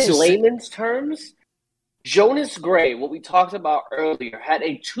put it in layman's terms, Jonas Gray, what we talked about earlier, had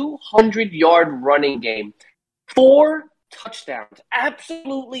a 200-yard running game. 4 touchdowns.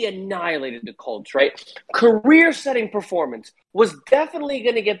 Absolutely annihilated the Colts, right? Career-setting performance. Was definitely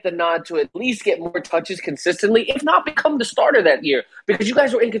going to get the nod to at least get more touches consistently, if not become the starter that year, because you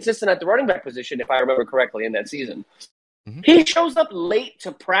guys were inconsistent at the running back position, if I remember correctly, in that season. Mm-hmm. He shows up late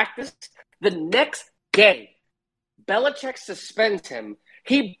to practice the next day. Belichick suspends him.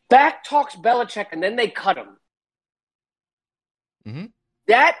 He back-talks Belichick, and then they cut him. Mm-hmm.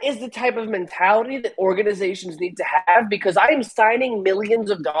 That is the type of mentality that organizations need to have because I am signing millions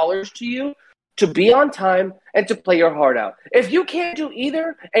of dollars to you to be on time and to play your heart out. If you can't do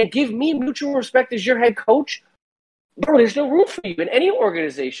either and give me mutual respect as your head coach, bro, there's no room for you in any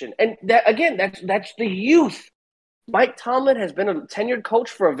organization. And that, again, that's the youth. Mike Tomlin has been a tenured coach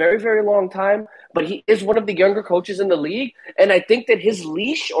for a very, very long time, but he is one of the younger coaches in the league. And I think that his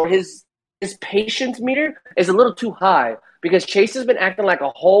leash or his patience meter is a little too high because Chase has been acting like a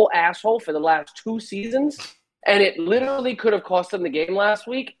whole asshole for the last 2 seasons, and it literally could have cost him the game last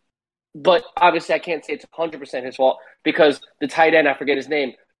week. But obviously I can't say it's 100% his fault because the tight end, I forget his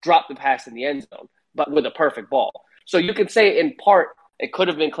name, dropped the pass in the end zone, but with a perfect ball. So you could say in part it could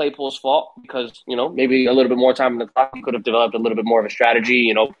have been Claypool's fault because, maybe a little bit more time in the clock. He could have developed a little bit more of a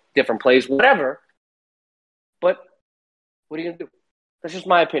strategy, different plays, whatever. But what are you going to do? That's just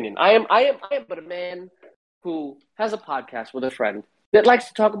my opinion. I am but a man who has a podcast with a friend that likes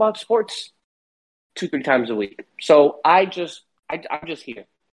to talk about sports 2-3 times a week. So I'm just here.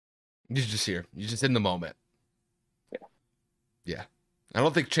 You're just here. You're just in the moment. Yeah. I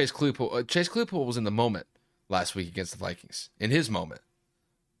don't think Chase Claypool was in the moment last week against the Vikings. In his moment.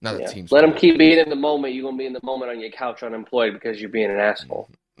 Not the team's Let him keep being in the moment. You're going to be in the moment on your couch unemployed because you're being an asshole.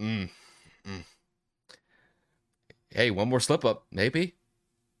 Hey, one more slip up, maybe.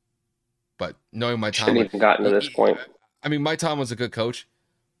 But knowing Mike Tomlin, shouldn't even gotten to this point. I mean, Mike Tomlin's a good coach,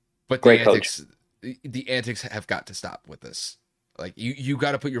 but Great the antics have got to stop with this. Like you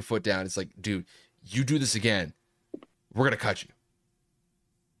got to put your foot down. It's like, dude, you do this again, we're gonna cut you.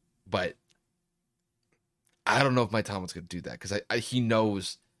 But I don't know if Mike Tomlin's gonna do that because he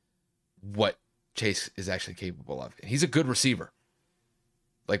knows what Chase is actually capable of. And he's a good receiver.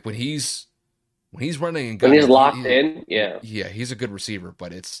 Like when he's running and gunning, when he's locked in, yeah, he's a good receiver.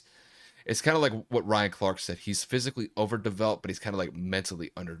 But it's It's kind of like what Ryan Clark said. He's physically overdeveloped, but he's kind of like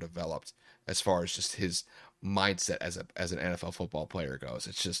mentally underdeveloped as far as just his mindset as an NFL football player goes.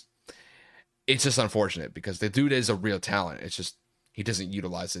 It's just unfortunate because the dude is a real talent. It's just he doesn't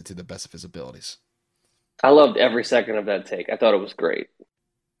utilize it to the best of his abilities. I loved every second of that take. I thought it was great.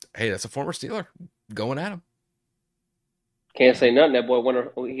 Hey, that's a former Steeler going at him. Can't say nothing. That boy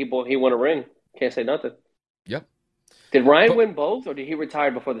he won a ring. Can't say nothing. Yep. Did Ryan win both, or did he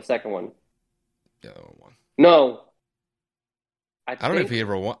retire before the second one? The other one. No. I don't know if he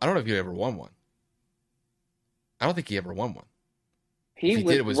ever won. I don't know if he ever won one. I don't think he ever won one.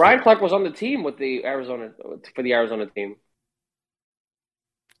 Ryan Clark was on the team with the Arizona team.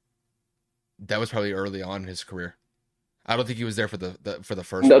 That was probably early on in his career. I don't think he was there for the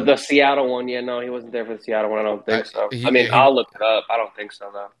first one. one. The Seattle one, yeah, no, he wasn't there for the Seattle one. I don't think so. I'll look it up. I don't think so,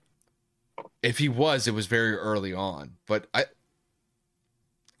 though. If he was, it was very early on. But I'd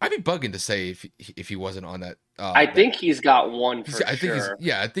be bugging to say if he wasn't on that. I think he's got one for sure. I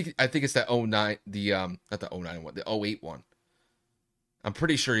think it's that 09, not the 09 one, the 08 one. I'm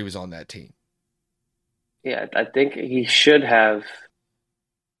pretty sure he was on that team. Yeah, I think he should have.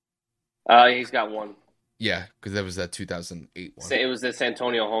 He's got one. Yeah, because that was that 2008 one. It was the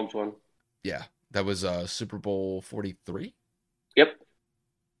Santonio Holmes one. Yeah, that was Super Bowl 43. Yep.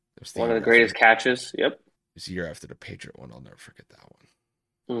 One of the greatest catches. Yep. It was a year after the Patriot one. I'll never forget that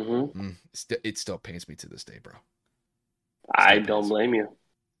one. Mm-hmm. It still pains me to this day, bro. I don't blame you.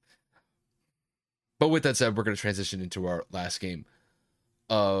 But with that said, we're going to transition into our last game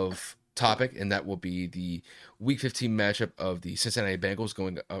of topic, and that will be the Week 15 matchup of the Cincinnati Bengals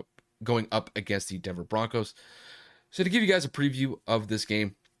going up against the Denver Broncos. So to give you guys a preview of this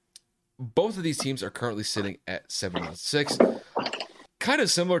game, both of these teams are currently sitting at 7-6. Kind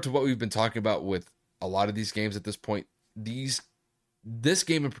of similar to what we've been talking about with a lot of these games at this point. This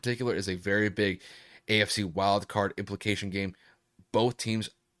game in particular is a very big AFC wildcard implication game. Both teams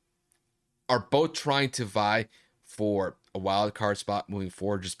are both trying to vie for a wildcard spot moving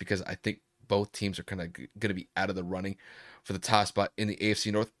forward, just because I think both teams are kind of going to be out of the running for the top spot in the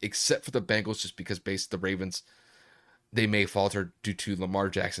AFC North, except for the Bengals, just because based the Ravens, they may falter due to Lamar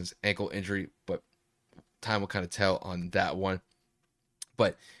Jackson's ankle injury, but time will kind of tell on that one.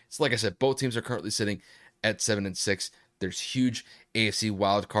 But it's like I said, both teams are currently sitting at 7-6. There's huge AFC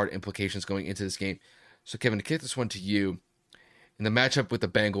wildcard implications going into this game. So, Kevin, to kick this one to you, in the matchup with the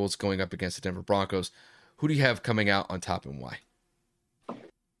Bengals going up against the Denver Broncos, who do you have coming out on top and why?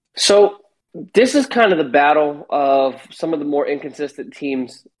 So, this is kind of the battle of some of the more inconsistent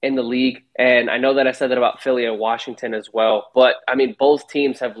teams in the league. And I know that I said that about Philly and Washington as well. But, I mean, both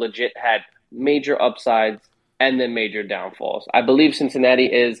teams have legit had major upsides and then major downfalls. I believe Cincinnati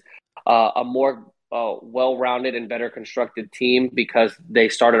is a more well-rounded and better constructed team because they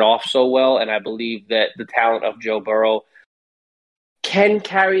started off so well, and I believe that the talent of Joe Burrow can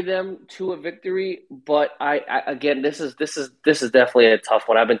carry them to a victory. But I again, this is definitely a tough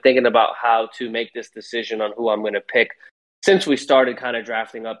one. I've been thinking about how to make this decision on who I'm going to pick since we started kind of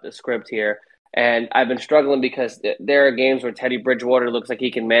drafting up the script here. And I've been struggling because there are games where Teddy Bridgewater looks like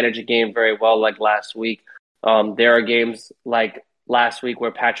he can manage a game very well, like last week. There are games like last week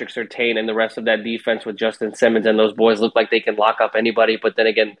where Patrick Surtain and the rest of that defense with Justin Simmons and those boys look like they can lock up anybody. But then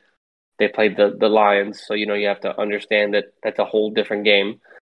again, they played the Lions, so you have to understand that that's a whole different game.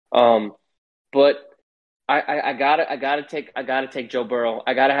 But I gotta take Joe Burrow.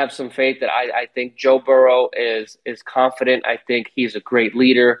 I gotta have some faith that I think Joe Burrow is confident. I think he's a great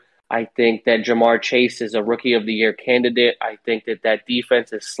leader. I think that Jamar Chase is a Rookie of the Year candidate. I think that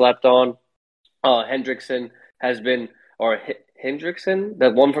defense is slept on. Hendrickson has been, or Hendrickson, the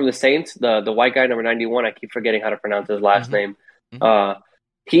one from the Saints, the white guy, number 91. I keep forgetting how to pronounce his last name.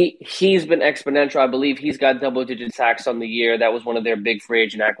 He's been exponential. I believe he's got double-digit sacks on the year. That was one of their big free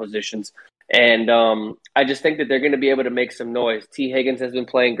agent acquisitions. And I just think that they're going to be able to make some noise. T. Higgins has been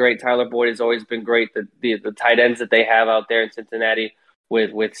playing great. Tyler Boyd has always been great. The tight ends that they have out there in Cincinnati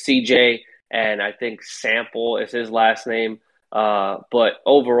with CJ, and I think Sample is his last name. But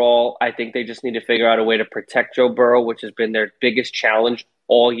overall, I think they just need to figure out a way to protect Joe Burrow, which has been their biggest challenge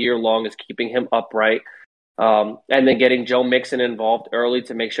all year long, is keeping him upright. And then getting Joe Mixon involved early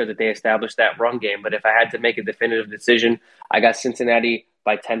to make sure that they establish that run game. But if I had to make a definitive decision, I got Cincinnati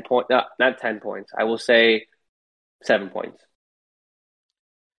by 10 points. No, not 10 points. I will say 7 points.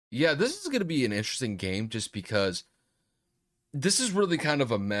 Yeah, this is going to be an interesting game just because this is really kind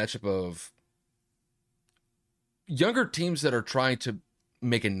of a matchup of younger teams that are trying to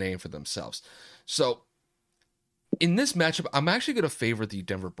make a name for themselves. So in this matchup, I'm actually going to favor the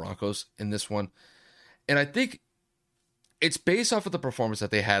Denver Broncos in this one. And I think it's based off of the performance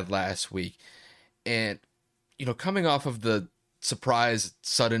that they had last week. And, coming off of the surprise,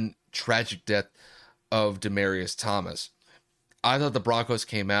 sudden, tragic death of Demaryius Thomas, I thought the Broncos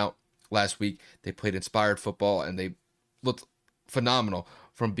came out last week. They played inspired football and they looked phenomenal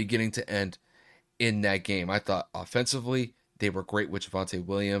from beginning to end in that game. I thought offensively they were great with Javonte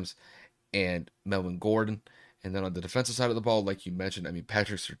Williams and Melvin Gordon. And then on the defensive side of the ball, like you mentioned, I mean,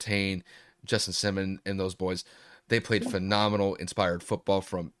 Patrick Surtain, Justin Simmons, and those boys, they played phenomenal, inspired football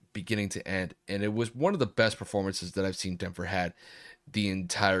from beginning to end. And it was one of the best performances that I've seen Denver had the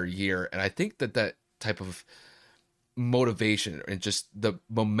entire year. And I think that that type of motivation and just the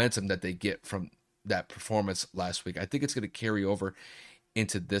momentum that they get from that performance last week, I think it's going to carry over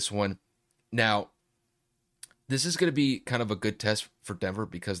into this one. Now, this is going to be kind of a good test for Denver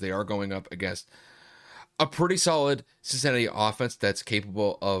because they are going up against a pretty solid Cincinnati offense that's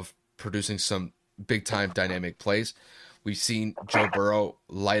capable of producing some big time dynamic plays. We've seen Joe Burrow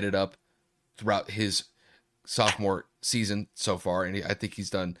light it up throughout his sophomore season so far, and I think he's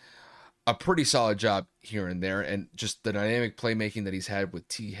done a pretty solid job here and there. And just the dynamic playmaking that he's had with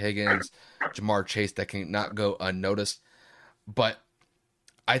T. Higgins, Jamar Chase, that can not go unnoticed. But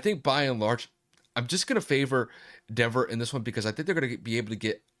I think by and large, I'm just going to favor Denver in this one because I think they're going to be able to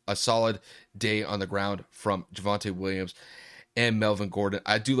get a solid day on the ground from Javonte Williams and Melvin Gordon.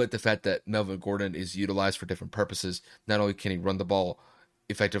 I do like the fact that Melvin Gordon is utilized for different purposes. Not only can he run the ball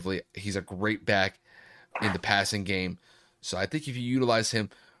effectively, he's a great back in the passing game. So I think if you utilize him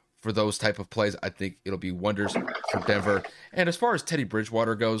for those type of plays, I think it'll be wonders for Denver. And as far as Teddy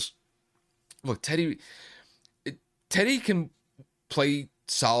Bridgewater goes, look, Teddy can play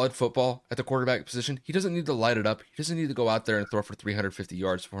solid football at the quarterback position. He doesn't need to light it up. He doesn't need to go out there and throw for 350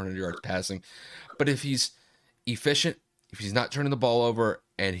 yards, 400 yards passing. But if he's efficient, if he's not turning the ball over,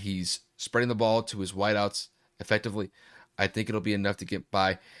 and he's spreading the ball to his wideouts effectively, I think it'll be enough to get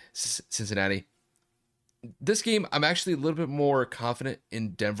by Cincinnati. This game, I'm actually a little bit more confident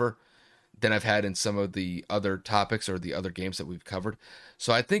in Denver than I've had in some of the other topics or the other games that we've covered.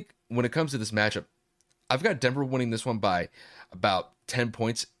 So I think when it comes to this matchup, I've got Denver winning this one by about 10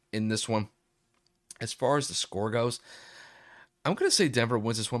 points in this one. As far as the score goes, I'm going to say Denver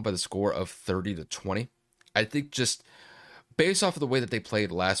wins this one by the score of 30-20. I think just based off of the way that they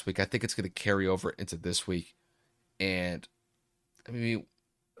played last week, I think it's going to carry over into this week. And I mean,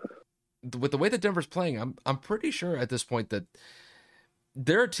 with the way that Denver's playing, I'm pretty sure at this point that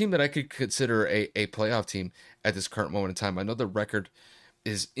they're a team that I could consider a playoff team at this current moment in time. I know the record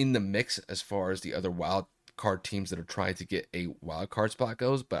is in the mix as far as the other wild card teams that are trying to get a wild card spot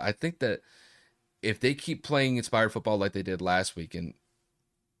goes, but I think that if they keep playing inspired football like they did last week and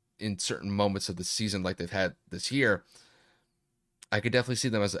in certain moments of the season like they've had this year, I could definitely see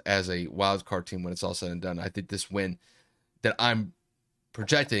them as a wild card team when it's all said and done. I think this win that I'm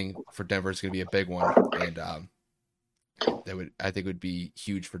projecting for Denver is going to be a big one, and I think would be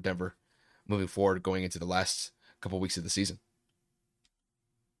huge for Denver moving forward going into the last couple weeks of the season.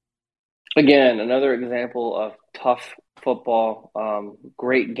 Again, another example of tough football,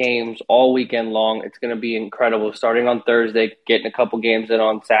 great games all weekend long. It's going to be incredible. Starting on Thursday, getting a couple games in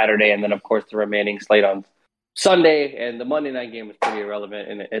on Saturday, and then, of course, the remaining slate on Sunday. And the Monday night game is pretty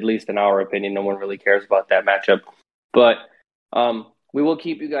irrelevant, at least in our opinion. No one really cares about that matchup. But we will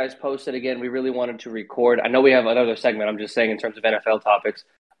keep you guys posted. Again, we really wanted to record. I know we have another segment. I'm just saying in terms of NFL topics.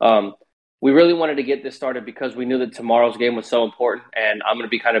 We really wanted to get this started because we knew that tomorrow's game was so important, and I'm going to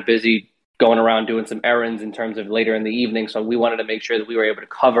be kind of busy going around doing some errands in terms of later in the evening. So we wanted to make sure that we were able to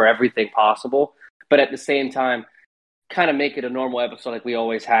cover everything possible, but at the same time, kind of make it a normal episode like we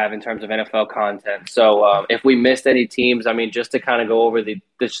always have in terms of NFL content. So if we missed any teams, I mean, just to kind of go over the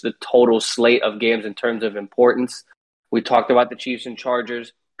total slate of games in terms of importance, we talked about the Chiefs and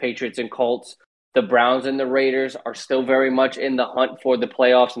Chargers, Patriots and Colts. The Browns and the Raiders are still very much in the hunt for the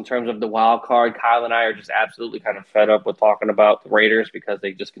playoffs in terms of the wild card. Kyle and I are just absolutely kind of fed up with talking about the Raiders because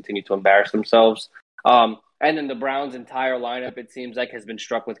they just continue to embarrass themselves. And then the Browns' entire lineup, it seems like, has been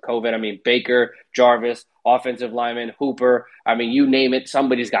struck with COVID. I mean, Baker, Jarvis, offensive lineman, Hooper. I mean, you name it,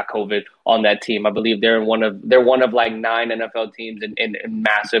 somebody's got COVID on that team. I believe they're one of like 9 NFL teams in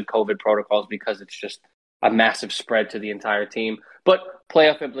massive COVID protocols because it's just a massive spread to the entire team. But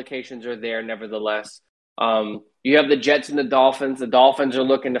playoff implications are there nevertheless. You have the Jets and the Dolphins. The Dolphins are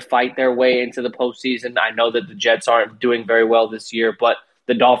looking to fight their way into the postseason. I know that the Jets aren't doing very well this year, but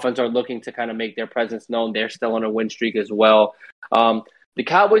the Dolphins are looking to kind of make their presence known. They're still on a win streak as well. The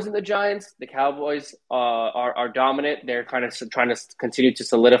Cowboys and the Giants, the Cowboys are dominant. They're kind of trying to continue to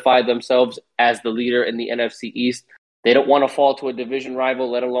solidify themselves as the leader in the NFC East. They don't want to fall to a division rival,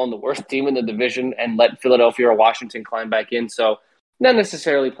 let alone the worst team in the division, and let Philadelphia or Washington climb back in. So not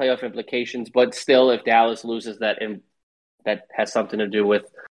necessarily playoff implications, but still, if Dallas loses that, that has something to do with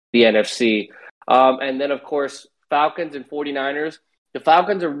the NFC. And then, of course, Falcons and 49ers. The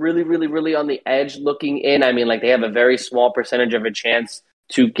Falcons are really, really, really on the edge looking in. I mean, like, they have a very small percentage of a chance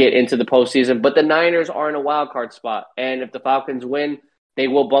to get into the postseason, but the Niners are in a wild card spot. And if the Falcons win, they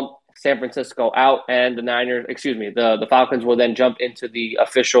will bump San Francisco out, and the Falcons will then jump into the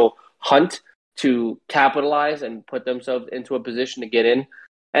official hunt to capitalize and put themselves into a position to get in.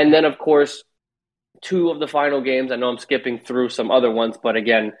 And then, of course, two of the final games. I know I'm skipping through some other ones, but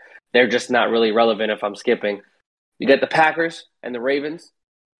again, they're just not really relevant if I'm skipping. You get the Packers and the Ravens.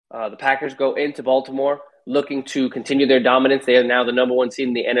 The Packers go into Baltimore looking to continue their dominance. They are now the number one seed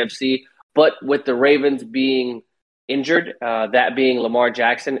in the NFC. But with the Ravens being injured, that being Lamar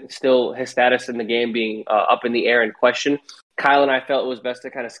Jackson, still his status in the game being up in the air and question, Kyle and I felt it was best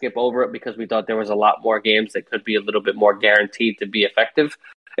to kind of skip over it because we thought there was a lot more games that could be a little bit more guaranteed to be effective.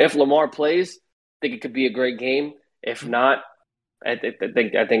 If Lamar plays, I think it could be a great game. If not, I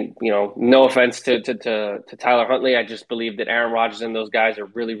think no offense to Tyler Huntley, I just believe that Aaron Rodgers and those guys are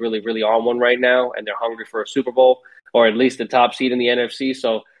really, really, really on one right now, and they're hungry for a Super Bowl or at least the top seed in the NFC.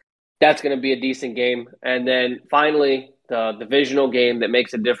 So that's going to be a decent game. And then finally, the divisional game that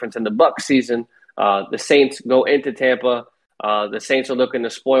makes a difference in the Bucs season. The Saints go into Tampa. The Saints are looking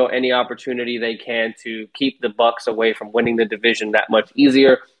to spoil any opportunity they can to keep the Bucs away from winning the division that much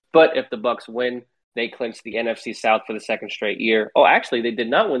easier. But if the Bucs win, they clinch the NFC South for the second straight year. Oh, actually, they did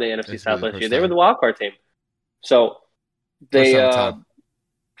not win the NFC South last year. They were the wild card team. So they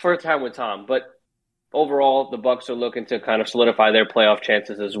first time with Tom. But overall, the Bucs are looking to kind of solidify their playoff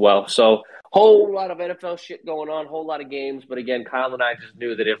chances as well. So whole lot of NFL shit going on, whole lot of games. But again, Kyle and I just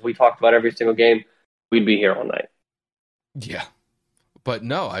knew that if we talked about every single game, we'd be here all night. Yeah. But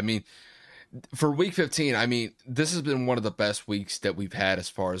no, I mean, for week 15, I mean, this has been one of the best weeks that we've had as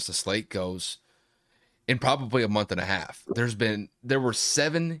far as the slate goes in probably a month and a half. There were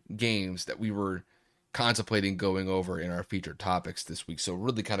 7 games that we were contemplating going over in our featured topics this week. So it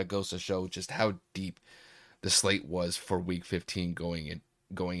really kind of goes to show just how deep the slate was for week 15 going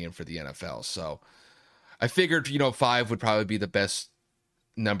in for the NFL. So I figured, 5 would probably be the best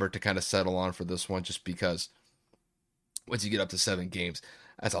number to kind of settle on for this one, just because once you get up to 7 games,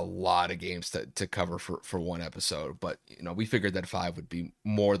 that's a lot of games to cover for one episode. But, we figured that 5 would be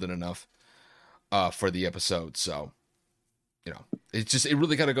more than enough for the episode. So, it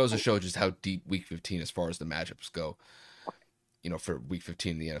really kind of goes to show just how deep week 15 as far as the matchups go, for week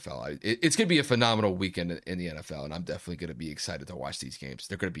 15 in the NFL. It's going to be a phenomenal weekend in the NFL, and I'm definitely going to be excited to watch these games.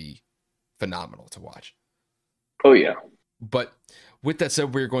 They're going to be phenomenal to watch. Oh, yeah. But with that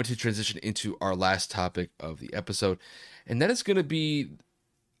said, we're going to transition into our last topic of the episode, and that is going to be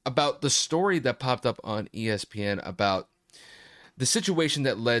about the story that popped up on ESPN about the situation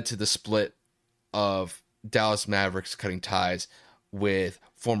that led to the split of Dallas Mavericks cutting ties with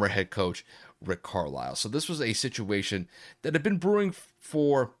former head coach Rick Carlisle. So this was a situation that had been brewing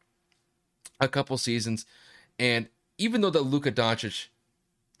for a couple seasons, and even though that Luka Doncic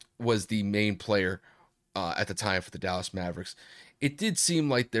was the main player at the time for the Dallas Mavericks, it did seem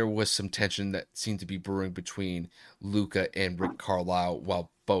like there was some tension that seemed to be brewing between Luka and Rick Carlisle while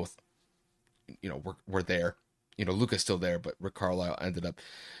both, were there. Luka's still there, but Rick Carlisle ended up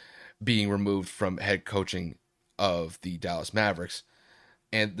being removed from head coaching of the Dallas Mavericks.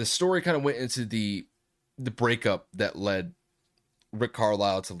 And the story kind of went into the breakup that led Rick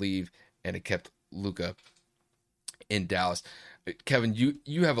Carlisle to leave, and it kept Luka in Dallas. Kevin,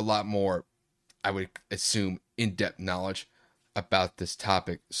 you have a lot more, I would assume, in-depth knowledge about this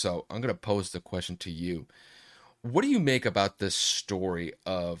topic. So I'm going to pose the question to you. What do you make about this story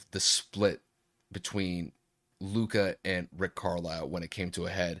of the split between Luka and Rick Carlisle when it came to a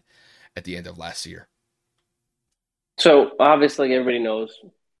head at the end of last year? So obviously everybody knows,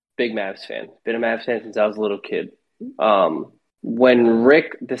 big Mavs fan. Been a Mavs fan since I was a little kid. When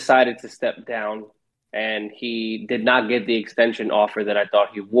Rick decided to step down and he did not get the extension offer that I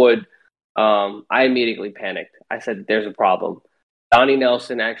thought he would, I immediately panicked. I said, there's a problem. Donnie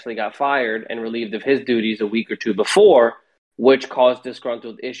Nelson actually got fired and relieved of his duties a week or two before, which caused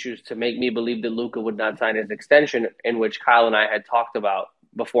disgruntled issues to make me believe that Luka would not sign his extension, in which Kyle and I had talked about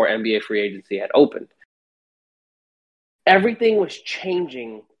before NBA free agency had opened. Everything was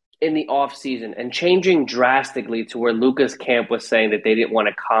changing in the offseason and changing drastically to where Luka's camp was saying that they didn't want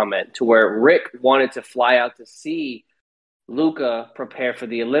to comment, to where Rick wanted to fly out to see Luka prepare for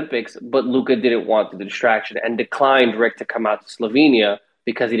the Olympics, but Luka didn't want the distraction and declined Rick to come out to Slovenia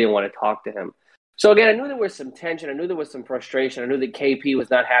because he didn't want to talk to him. So again, I knew there was some tension. I knew there was some frustration. I knew that KP was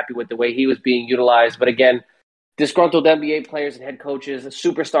not happy with the way he was being utilized. But again, disgruntled NBA players and head coaches,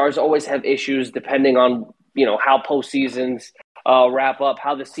 superstars always have issues depending on, how postseasons wrap up,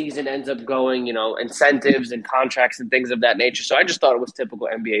 how the season ends up going, incentives and contracts and things of that nature. So I just thought it was typical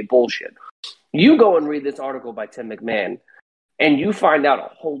NBA bullshit. You go and read this article by Tim McMahon, and you find out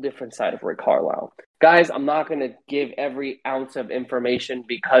a whole different side of Rick Carlisle. Guys, I'm not going to give every ounce of information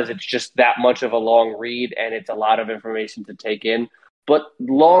because it's just that much of a long read and it's a lot of information to take in. But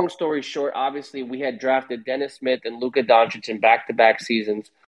long story short, obviously we had drafted Dennis Smith and Luka Doncic in back-to-back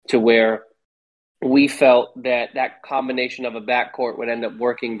seasons to where we felt that combination of a backcourt would end up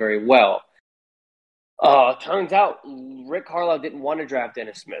working very well. Turns out Rick Carlisle didn't want to draft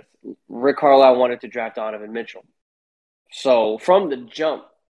Dennis Smith. Rick Carlisle wanted to draft Donovan Mitchell. So from the jump,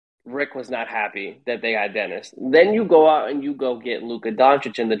 Rick was not happy that they had Dennis. Then you go out and you go get Luka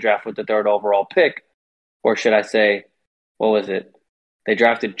Doncic in the draft with the 3rd overall pick. Or should I say, what was it? They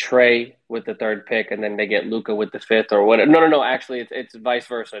drafted Trey with the 3rd pick, and then they get Luka with the 5th or whatever. No. Actually, it's vice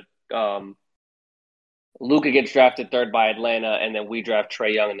versa. Luka gets drafted 3rd by Atlanta, and then we draft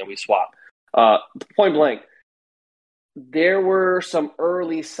Trae Young, and then we swap. Point blank, there were some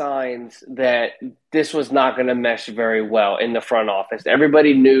early signs that this was not going to mesh very well in the front office.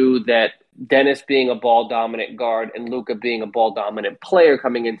 Everybody knew that Dennis being a ball-dominant guard and Luka being a ball-dominant player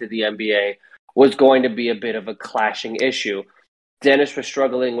coming into the NBA was going to be a bit of a clashing issue. Dennis was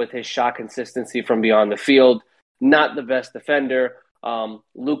struggling with his shot consistency from beyond the field, not the best defender.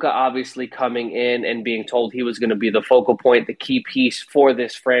 Luka obviously coming in and being told he was going to be the focal point, the key piece for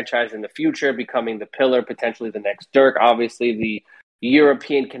this franchise in the future, becoming the pillar, potentially the next Dirk. Obviously, the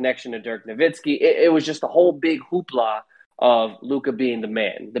European connection to Dirk Nowitzki. It was just a whole big hoopla of Luka being the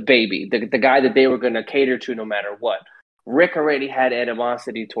man, the baby, the guy that they were going to cater to no matter what. Rick already had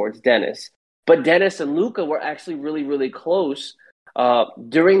animosity towards Dennis. But Dennis and Luka were actually really, really close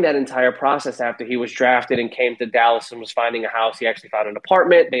during that entire process after he was drafted and came to Dallas and was finding a house. He actually found an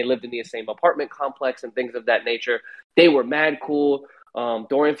apartment. They lived in the same apartment complex and things of that nature. They were mad cool.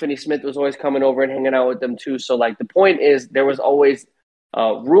 Dorian Finney-Smith was always coming over and hanging out with them too. So the point is there was always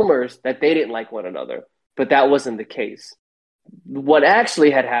rumors that they didn't like one another, but that wasn't the case. What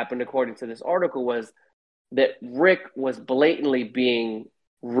actually had happened, according to this article, was that Rick was blatantly being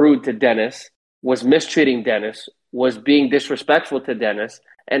rude to Dennis, was mistreating Dennis, was being disrespectful to Dennis,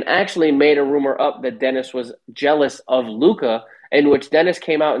 and actually made a rumor up that Dennis was jealous of Luka, in which Dennis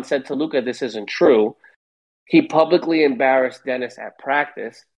came out and said to Luka, this isn't true. He publicly embarrassed Dennis at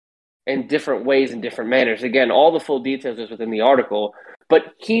practice in different ways and different manners. Again, all the full details is within the article, but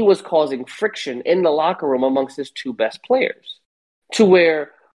he was causing friction in the locker room amongst his 2 best players to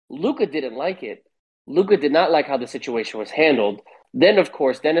where Luka didn't like it. Luka did not like how the situation was handled. Then, of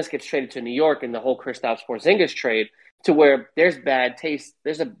course, Dennis gets traded to New York in the whole Kristaps Porzingis trade to where there's bad taste.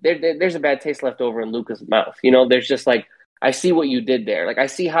 There's a bad taste left over in Luka's mouth. There's just I see what you did there. I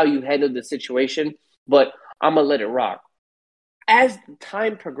see how you handled the situation, but I'm going to let it rock. As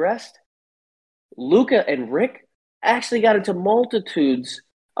time progressed, Luka and Rick actually got into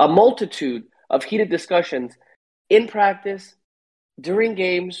a multitude of heated discussions in practice, during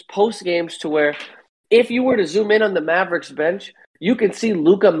games, post games, to where if you were to zoom in on the Mavericks bench, you can see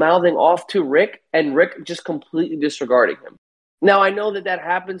Luka mouthing off to Rick and Rick just completely disregarding him. Now, I know that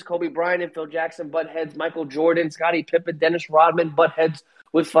happens. Kobe Bryant and Phil Jackson butt heads. Michael Jordan, Scottie Pippen, Dennis Rodman butt heads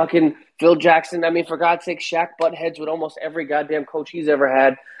with fucking Phil Jackson. I mean, for God's sake, Shaq butt heads with almost every goddamn coach he's ever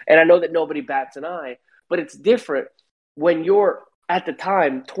had. And I know that nobody bats an eye, but it's different when you're, at the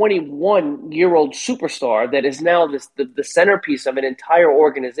time, 21-year-old superstar that is now the centerpiece of an entire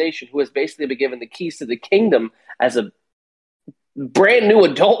organization who has basically been given the keys to the kingdom as a brand new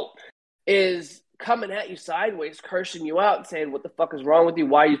adult, is coming at you sideways, cursing you out, saying, what the fuck is wrong with you?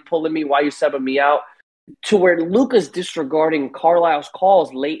 Why are you pulling me? Why are you subbing me out? To where Luka's disregarding Carlisle's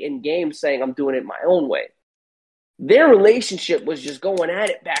calls late in games, saying, I'm doing it my own way. Their relationship was just going at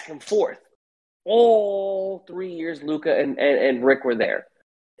it back and forth. All 3 years, Luka and Rick were there.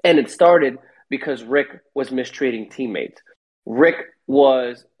 And it started because Rick was mistreating teammates. Rick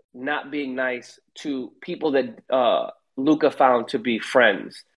was not being nice to people that Luka found to be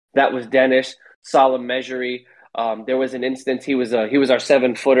friends. That was Dennis, Salah Mejri. There was an instance he was our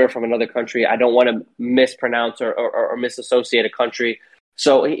 7-footer from another country. I don't want to mispronounce or misassociate a country.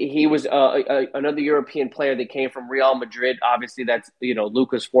 So he was another European player that came from Real Madrid. Obviously, that's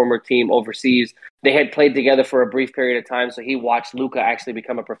Luka's former team overseas. They had played together for a brief period of time, so he watched Luka actually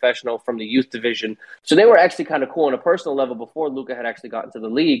become a professional from the youth division. So they were actually kind of cool on a personal level before Luka had actually gotten to the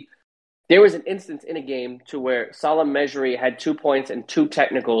league. There was an instance in a game to where Salah Mejri had 2 points and 2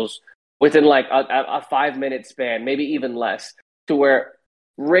 technicals within like a 5 minute span, maybe even less, to where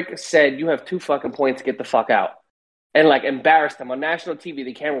Rick said, "You have 2 fucking points, get the fuck out," and like embarrassed him on national TV.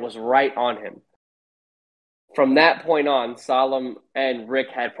 The camera was right on him. From that point on, Solemn and Rick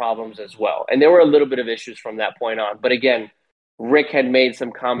had problems as well. And there were a little bit of issues from that point on. But again, Rick had made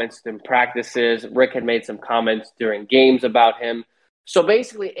some comments in practices. Rick had made some comments during games about him. So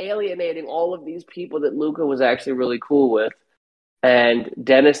basically alienating all of these people that Luka was actually really cool with. And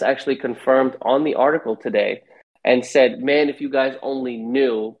Dennis actually confirmed on the article today and said, "Man, if you guys only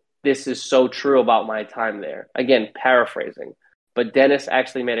knew, this is so true about my time there." Again, paraphrasing. But Dennis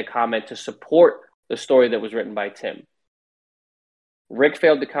actually made a comment to support the story that was written by Tim. Rick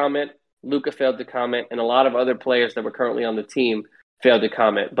failed to comment, Luka failed to comment, and a lot of other players that were currently on the team failed to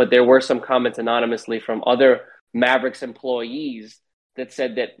comment. But there were some comments anonymously from other Mavericks employees that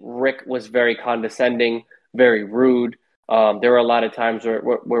said that Rick was very condescending, very rude. There were a lot of times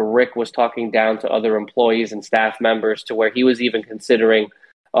where Rick was talking down to other employees and staff members, to where he was even considering,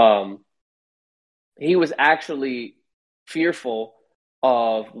 he was actually fearful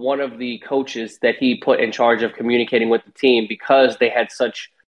of one of the coaches that he put in charge of communicating with the team, because they had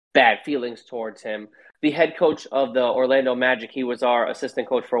such bad feelings towards him. The head coach of the Orlando Magic, he was our assistant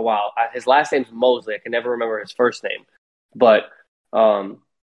coach for a while. His last name's Mosley. I can never remember his first name. But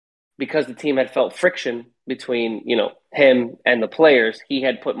because the team had felt friction between, him and the players, he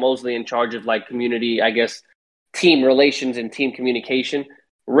had put Mosley in charge of like community, I guess, team relations and team communication.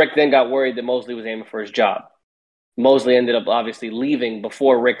 Rick then got worried that Mosley was aiming for his job. Mosley ended up obviously leaving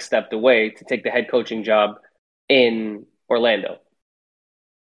before Rick stepped away to take the head coaching job in Orlando.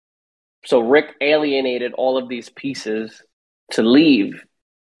 So Rick alienated all of these pieces to leave,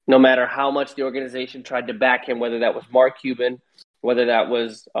 no matter how much the organization tried to back him, whether that was Mark Cuban, whether that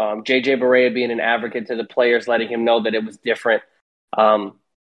was JJ Barea being an advocate to the players, letting him know that it was different.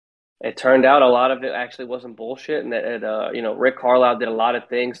 It turned out a lot of it actually wasn't bullshit, and that Rick Carlisle did a lot of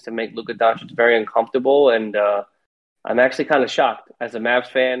things to make Luka Doncic very uncomfortable, and I'm actually kind of shocked as a Mavs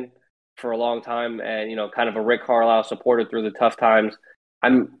fan for a long time, and kind of a Rick Carlisle supporter through the tough times.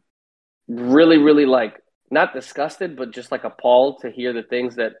 I'm really, really like not disgusted, but just like appalled to hear the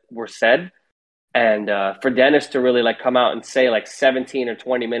things that were said, and for Dennis to really like come out and say like 17 or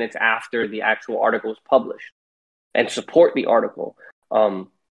 20 minutes after the actual article was published and support the article, kind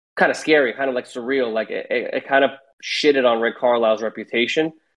of scary, kind of like surreal. Like it kind of shitted on Rick Carlisle's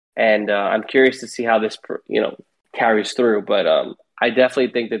reputation, and I'm curious to see how this carries through, but I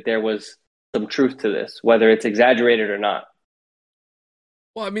definitely think that there was some truth to this, whether it's exaggerated or not.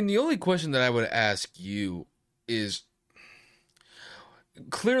 Well, I mean, the only question that I would ask you is,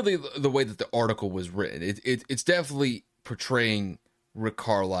 clearly the way that the article was written, it's definitely portraying Rick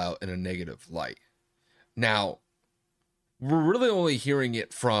Carlisle in a negative light. Now, we're really only hearing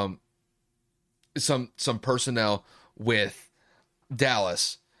it from some personnel with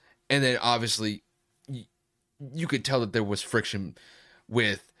Dallas, and then obviously you could tell that there was friction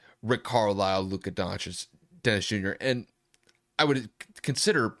with Rick Carlisle, Luka Doncic, Dennis Jr., and I would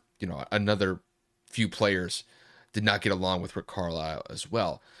consider, another few players did not get along with Rick Carlisle as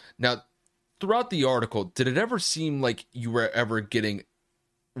well. Now, throughout the article, did it ever seem like you were ever getting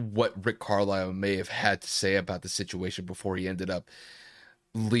what Rick Carlisle may have had to say about the situation before he ended up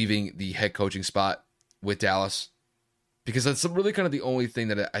leaving the head coaching spot with Dallas? Because that's really kind of the only thing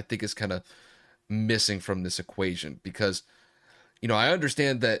that I think is kind of missing from this equation, because I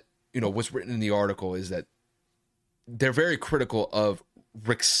understand that what's written in the article is that they're very critical of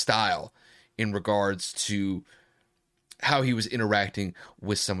Rick's style in regards to how he was interacting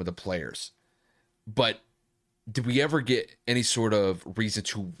with some of the players, but did we ever get any sort of reason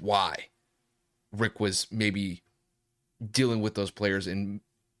to why Rick was maybe dealing with those players in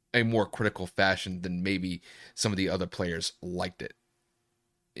a more critical fashion than maybe some of the other players liked it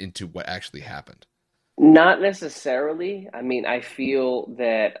into what actually happened? Not necessarily. I mean, I feel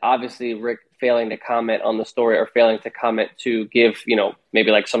that obviously Rick failing to comment on the story, or failing to comment to give,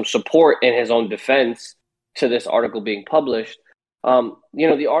 maybe like some support in his own defense to this article being published.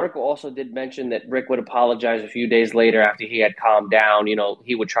 The article also did mention that Rick would apologize a few days later after he had calmed down.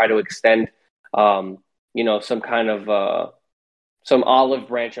 He would try to extend, some kind of some olive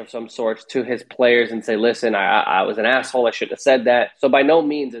branch of some sorts to his players and say, "Listen, I was an asshole. I shouldn't have said that." So by no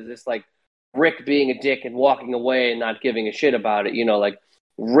means is this like Rick being a dick and walking away and not giving a shit about it. Like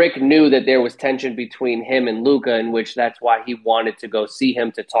Rick knew that there was tension between him and Luka, in which that's why he wanted to go see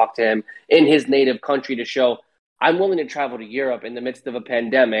him, to talk to him in his native country, to show, I'm willing to travel to Europe in the midst of a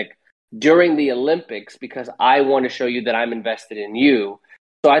pandemic during the Olympics because I want to show you that I'm invested in you.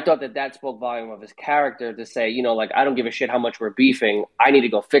 So I thought that spoke volume of his character to say, like, I don't give a shit how much we're beefing. I need to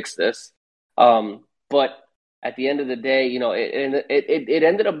go fix this. But at the end of the day, it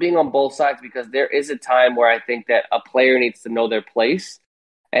ended up being on both sides because there is a time where I think that a player needs to know their place.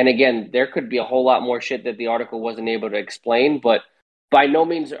 And again, there could be a whole lot more shit that the article wasn't able to explain, but by no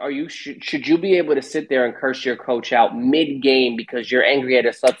means should you be able to sit there and curse your coach out mid game because you're angry at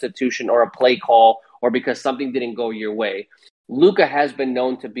a substitution or a play call or because something didn't go your way. Luka has been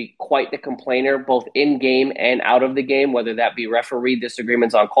known to be quite the complainer, both in game and out of the game, whether that be referee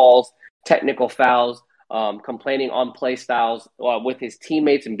disagreements on calls, technical fouls, complaining on play styles with his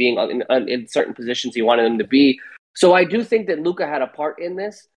teammates and being in certain positions he wanted them to be. So I do think that Luka had a part in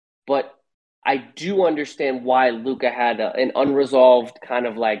this, but I do understand why Luka had an unresolved kind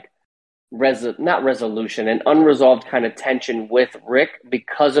of like not resolution, an unresolved kind of tension with Rick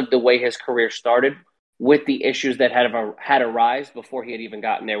because of the way his career started with the issues that had arisen before he had even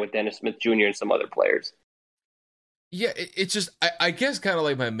gotten there with Dennis Smith Jr. and some other players. Yeah, it's just, I guess kind of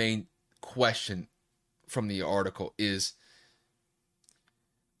like my main question from the article is,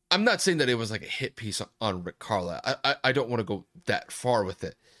 I'm not saying that it was like a hit piece on Rick Carlisle. I don't want to go that far with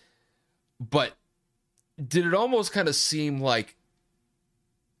it. But did it almost kind of seem like,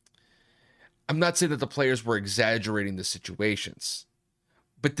 I'm not saying that the players were exaggerating the situations,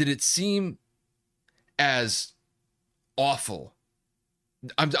 but did it seem as awful?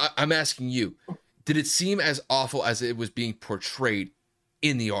 I'm asking you, did it seem as awful as it was being portrayed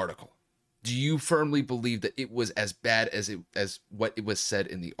in the article? Do you firmly believe that it was as bad as what it was said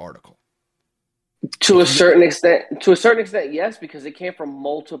in the article? To a certain extent, yes, because it came from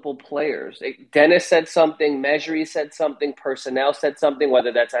multiple players. Dennis said something, Mejri said something, personnel said something,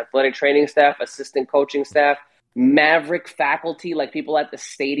 whether that's athletic training staff, assistant coaching staff, Maverick faculty, like people at the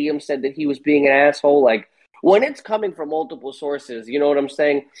stadium said that he was being an asshole. Like, when it's coming from multiple sources, you know what I'm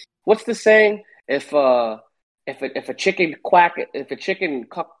saying? What's the saying? If a chicken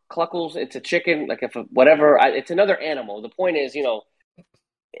cluckles, it's a chicken. Like it's another animal. The point is,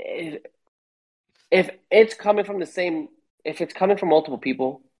 if it's coming from multiple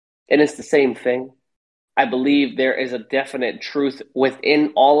people and it's the same thing, I believe there is a definite truth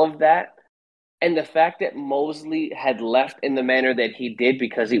within all of that. And the fact that Mosley had left in the manner that he did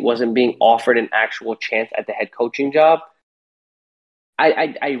because he wasn't being offered an actual chance at the head coaching job,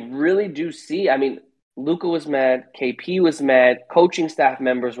 I really do see. I mean, Luka was mad, KP was mad, coaching staff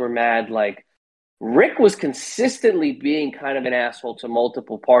members were mad. Like, Rick was consistently being kind of an asshole to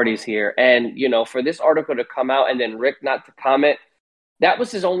multiple parties here. And, for this article to come out and then Rick not to comment, that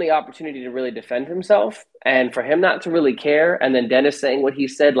was his only opportunity to really defend himself. And for him not to really care, and then Dennis saying what he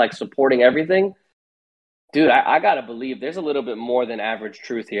said, like supporting everything, dude, I got to believe there's a little bit more than average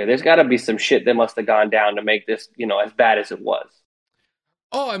truth here. There's got to be some shit that must have gone down to make this, as bad as it was.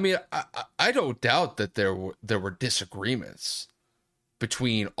 Oh, I mean, I don't doubt that there were disagreements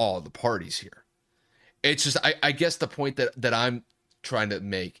between all the parties here. It's just, I guess the point that I'm trying to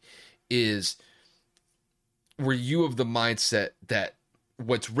make is, were you of the mindset that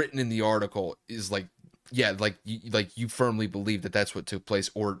what's written in the article is like, yeah, like you firmly believe that that's what took place?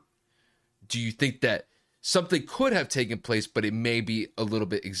 Or do you think that something could have taken place, but it may be a little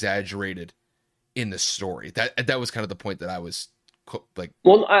bit exaggerated in the story? That was kind of the point that I was like.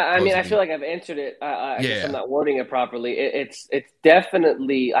 Well, I mean, I feel like I've answered it. I guess I'm not wording it properly. It's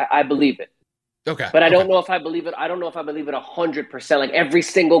definitely, I believe it. Okay. But I don't know if I believe it. I don't know if I believe it 100%. Like every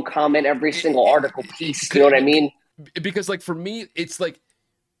single comment, every single article piece. You know what I mean? Because like for me, it's like,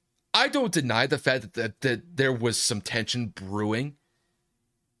 I don't deny the fact that there was some tension brewing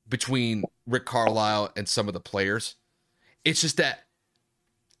between Rick Carlisle and some of the players. It's just that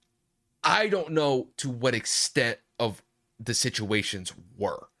I don't know to what extent of the situations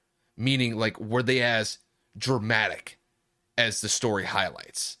were. Meaning, like, were they as dramatic as the story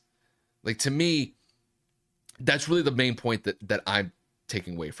highlights? Like, to me, that's really the main point that I'm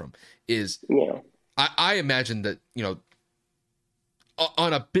taking away from is, I imagine that,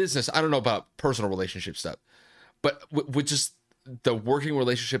 on a business, I don't know about personal relationship stuff, but with just the working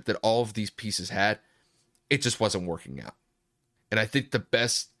relationship that all of these pieces had, it just wasn't working out. And I think the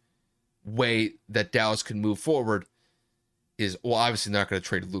best way that Dallas can move forward is, well, obviously not going to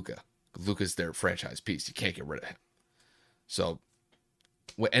trade Luka. Luka's their franchise piece. You can't get rid of him. So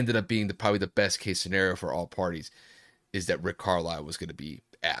what ended up being probably the best case scenario for all parties is that Rick Carlisle was going to be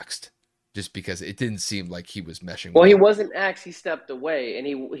axed, just because it didn't seem like he was meshing. Well, he wasn't axed. He stepped away, and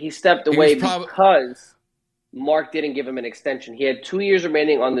he stepped away because Mark didn't give him an extension. He had 2 years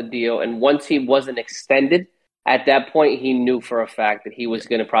remaining on the deal, and once he wasn't extended, at that point he knew for a fact that he was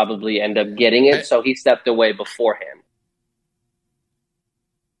going to probably end up getting it, so he stepped away beforehand.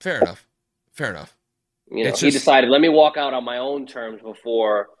 Fair enough. Fair enough. You know, It's he just, decided, let me walk out on my own terms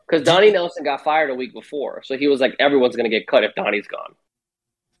before, because do Donnie you, Nelson got fired a week before, so he was like, everyone's going to get cut if Donnie's gone.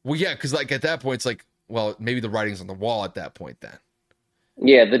 well, yeah, because like at that point, it's like, well, maybe the writing's on the wall at that point then.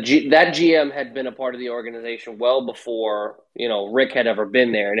 Yeah, that GM had been a part of the organization well before, you know, Rick had ever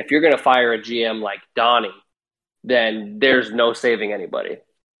been there. And if you're going to fire a GM like Donnie, then there's no saving anybody.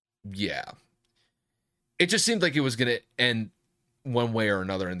 Yeah. It just seemed like it was going to end one way or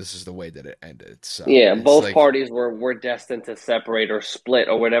another, and this is the way that it ended. So Yeah, it's both like, parties were destined to separate or split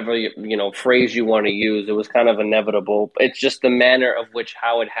or whatever you know phrase you want to use. It was kind of inevitable. It's just the manner of which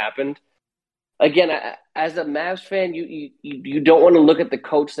how it happened. Again, as a Mavs fan, you don't want to look at the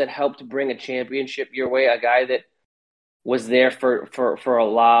coach that helped bring a championship your way, a guy that was there for a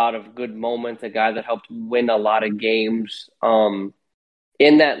lot of good moments, a guy that helped win a lot of games.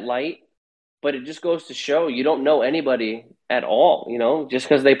 In that light, but it just goes to show you don't know anybody at all. You know, just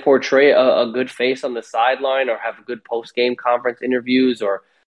because they portray a good face on the sideline or have good post game conference interviews or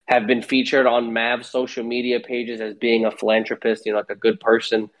have been featured on Mavs social media pages as being a philanthropist, you know, like a good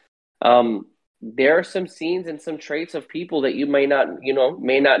person. There are some scenes and some traits of people that you may not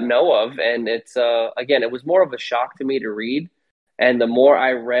know of, and it's again, it was more of a shock to me to read. And the more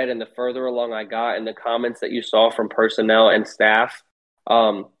I read and the further along I got, and the comments that you saw from personnel and staff,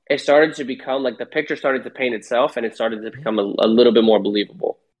 it started to become like the picture started to paint itself, and it started to become a little bit more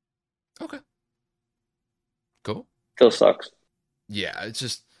believable. okay, cool. Still sucks. Yeah, it's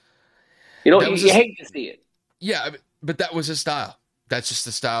just, You know, that was you just, hate to see it. yeah, but that was his style. That's just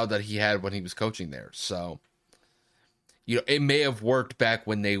the style that he had when he was coaching there. So, it may have worked back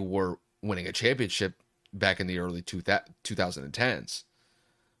when they were winning a championship back in the early 2010s,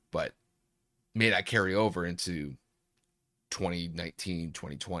 but may not carry over into 2019,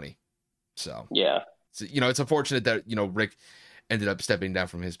 2020. So, Yeah, it's unfortunate that, Rick ended up stepping down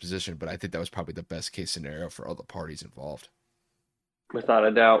from his position, but I think that was probably the best case scenario for all the parties involved. without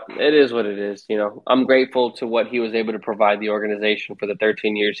a doubt. It is what it is. You know, I'm grateful to what he was able to provide the organization for the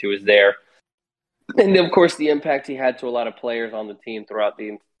 13 years he was there. And of course, the impact he had to a lot of players on the team throughout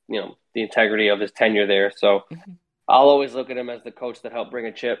the integrity of his tenure there. So Mhm. I'll always look at him as the coach that helped bring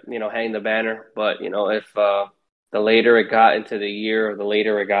a chip, hang the banner. But if the later it got into the year, or the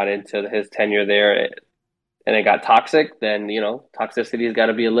later it got into his tenure there, and it got toxic, then toxicity has got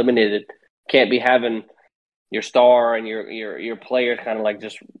to be eliminated. Can't be having your star and your players kind of like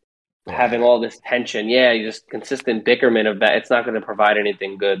just Going at having it. all this tension. Yeah, you just consistent bickerment of that. It's not going to provide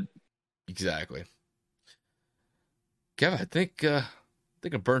anything good. Exactly. Kevin, I think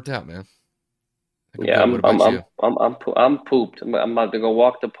I'm burnt out, man. I think I'm Yeah, good. What about you? I'm pooped. I'm about to go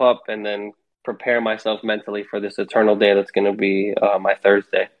walk the pup and then prepare myself mentally for this eternal day that's going to be my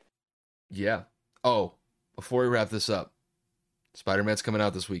Thursday. Yeah. Oh, before we wrap this up, Spider-Man's coming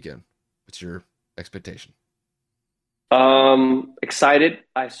out this weekend. What's your expectation? Excited.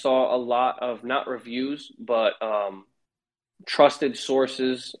 I saw a lot of not reviews, but trusted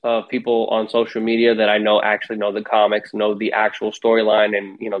sources of people on social media that I know actually know the comics, know the actual storyline,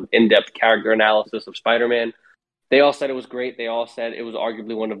 and in-depth character analysis of Spider-Man. They all said it was great. They all said it was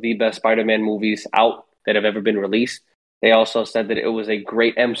arguably one of the best Spider-Man movies out that have ever been released. They also said that it was a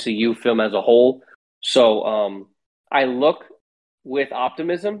great MCU film as a whole. So I look with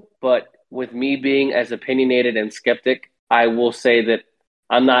optimism, but with me being as opinionated and skeptic, I will say that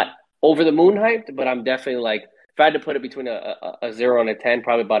I'm not over the moon hyped, but I'm definitely like, if I had to put it between a 0 and a 10,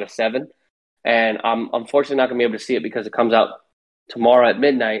 probably about a 7. And I'm unfortunately not going to be able to see it because it comes out tomorrow at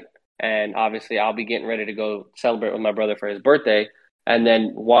midnight. And obviously, I'll be getting ready to go celebrate with my brother for his birthday. And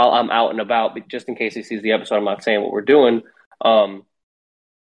then while I'm out and about, just in case he sees the episode, I'm not saying what we're doing. Um,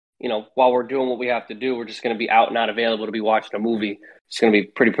 while we're doing what we have to do, we're just going to be out and not available to be watching a movie. It's going to be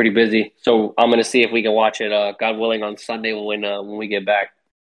pretty busy. So I'm going to see if we can watch it, God willing, on Sunday when we get back.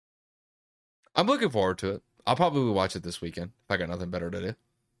 I'm looking forward to it. I'll probably watch it this weekend if I got nothing better to do.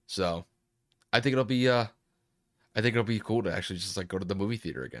 So I think it'll be cool to actually just like go to the movie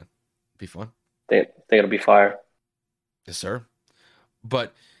theater again. Be fun. Think it'll be fire. Yes, sir.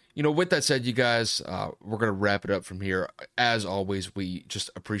 But with that said, you guys, we're gonna wrap it up from here. As always, we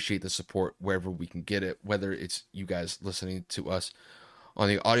just appreciate the support wherever we can get it, whether it's you guys listening to us on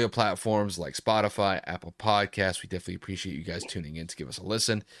the audio platforms like Spotify, Apple Podcasts. We definitely appreciate you guys tuning in to give us a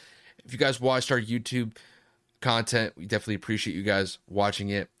listen. If you guys watched our YouTube content, we definitely appreciate you guys watching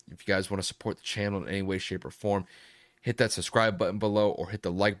it. If you guys want to support the channel in any way, shape, or form, hit that subscribe button below or hit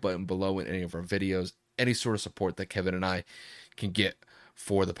the like button below in any of our videos. Any sort of support that Kevin and I can get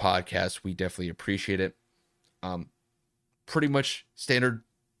for the podcast, we definitely appreciate it. Pretty much standard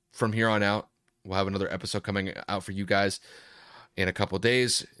from here on out. We'll have another episode coming out for you guys in a couple of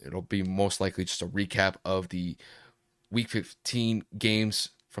days. It'll be most likely just a recap of the Week 15 games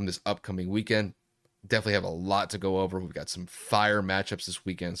from this upcoming weekend. Definitely have a lot to go over. We've got some fire matchups this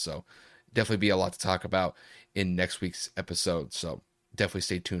weekend, so definitely be a lot to talk about in next week's episode. So definitely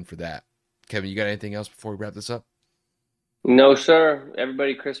stay tuned for that. Kevin, you got anything else before we wrap this up? No, sir.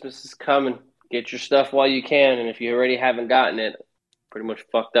 Everybody, Christmas is coming. Get your stuff while you can, and if you already haven't gotten it, pretty much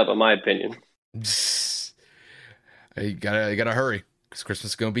fucked up, in my opinion. You gotta hurry because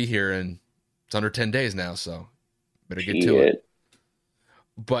Christmas is gonna be here, and it's under 10 days now, so better get to it.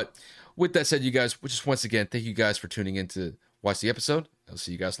 But with that said, you guys, just once again, thank you guys for tuning in to watch the episode. I'll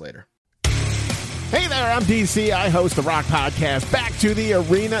see you guys later. Hey there, I'm DC. I host the rock podcast, Back to the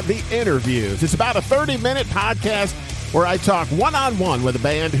Arena, The Interviews. It's about a 30-minute podcast where I talk one-on-one with a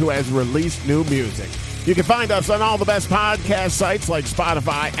band who has released new music. You can find us on all the best podcast sites like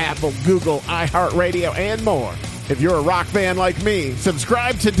Spotify, Apple, Google, iHeartRadio, and more. If you're a rock fan like me,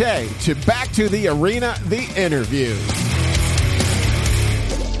 subscribe today to Back to the Arena, The Interviews.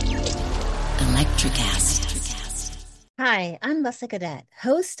 Electricast. Hi, I'm Lessa Gadet,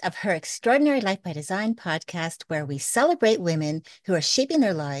 host of Her Extraordinary Life by Design podcast, where we celebrate women who are shaping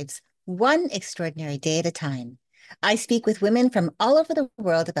their lives one extraordinary day at a time. I speak with women from all over the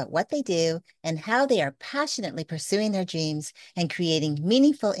world about what they do and how they are passionately pursuing their dreams and creating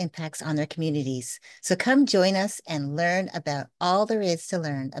meaningful impacts on their communities. So come join us and learn about all there is to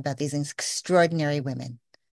learn about these extraordinary women.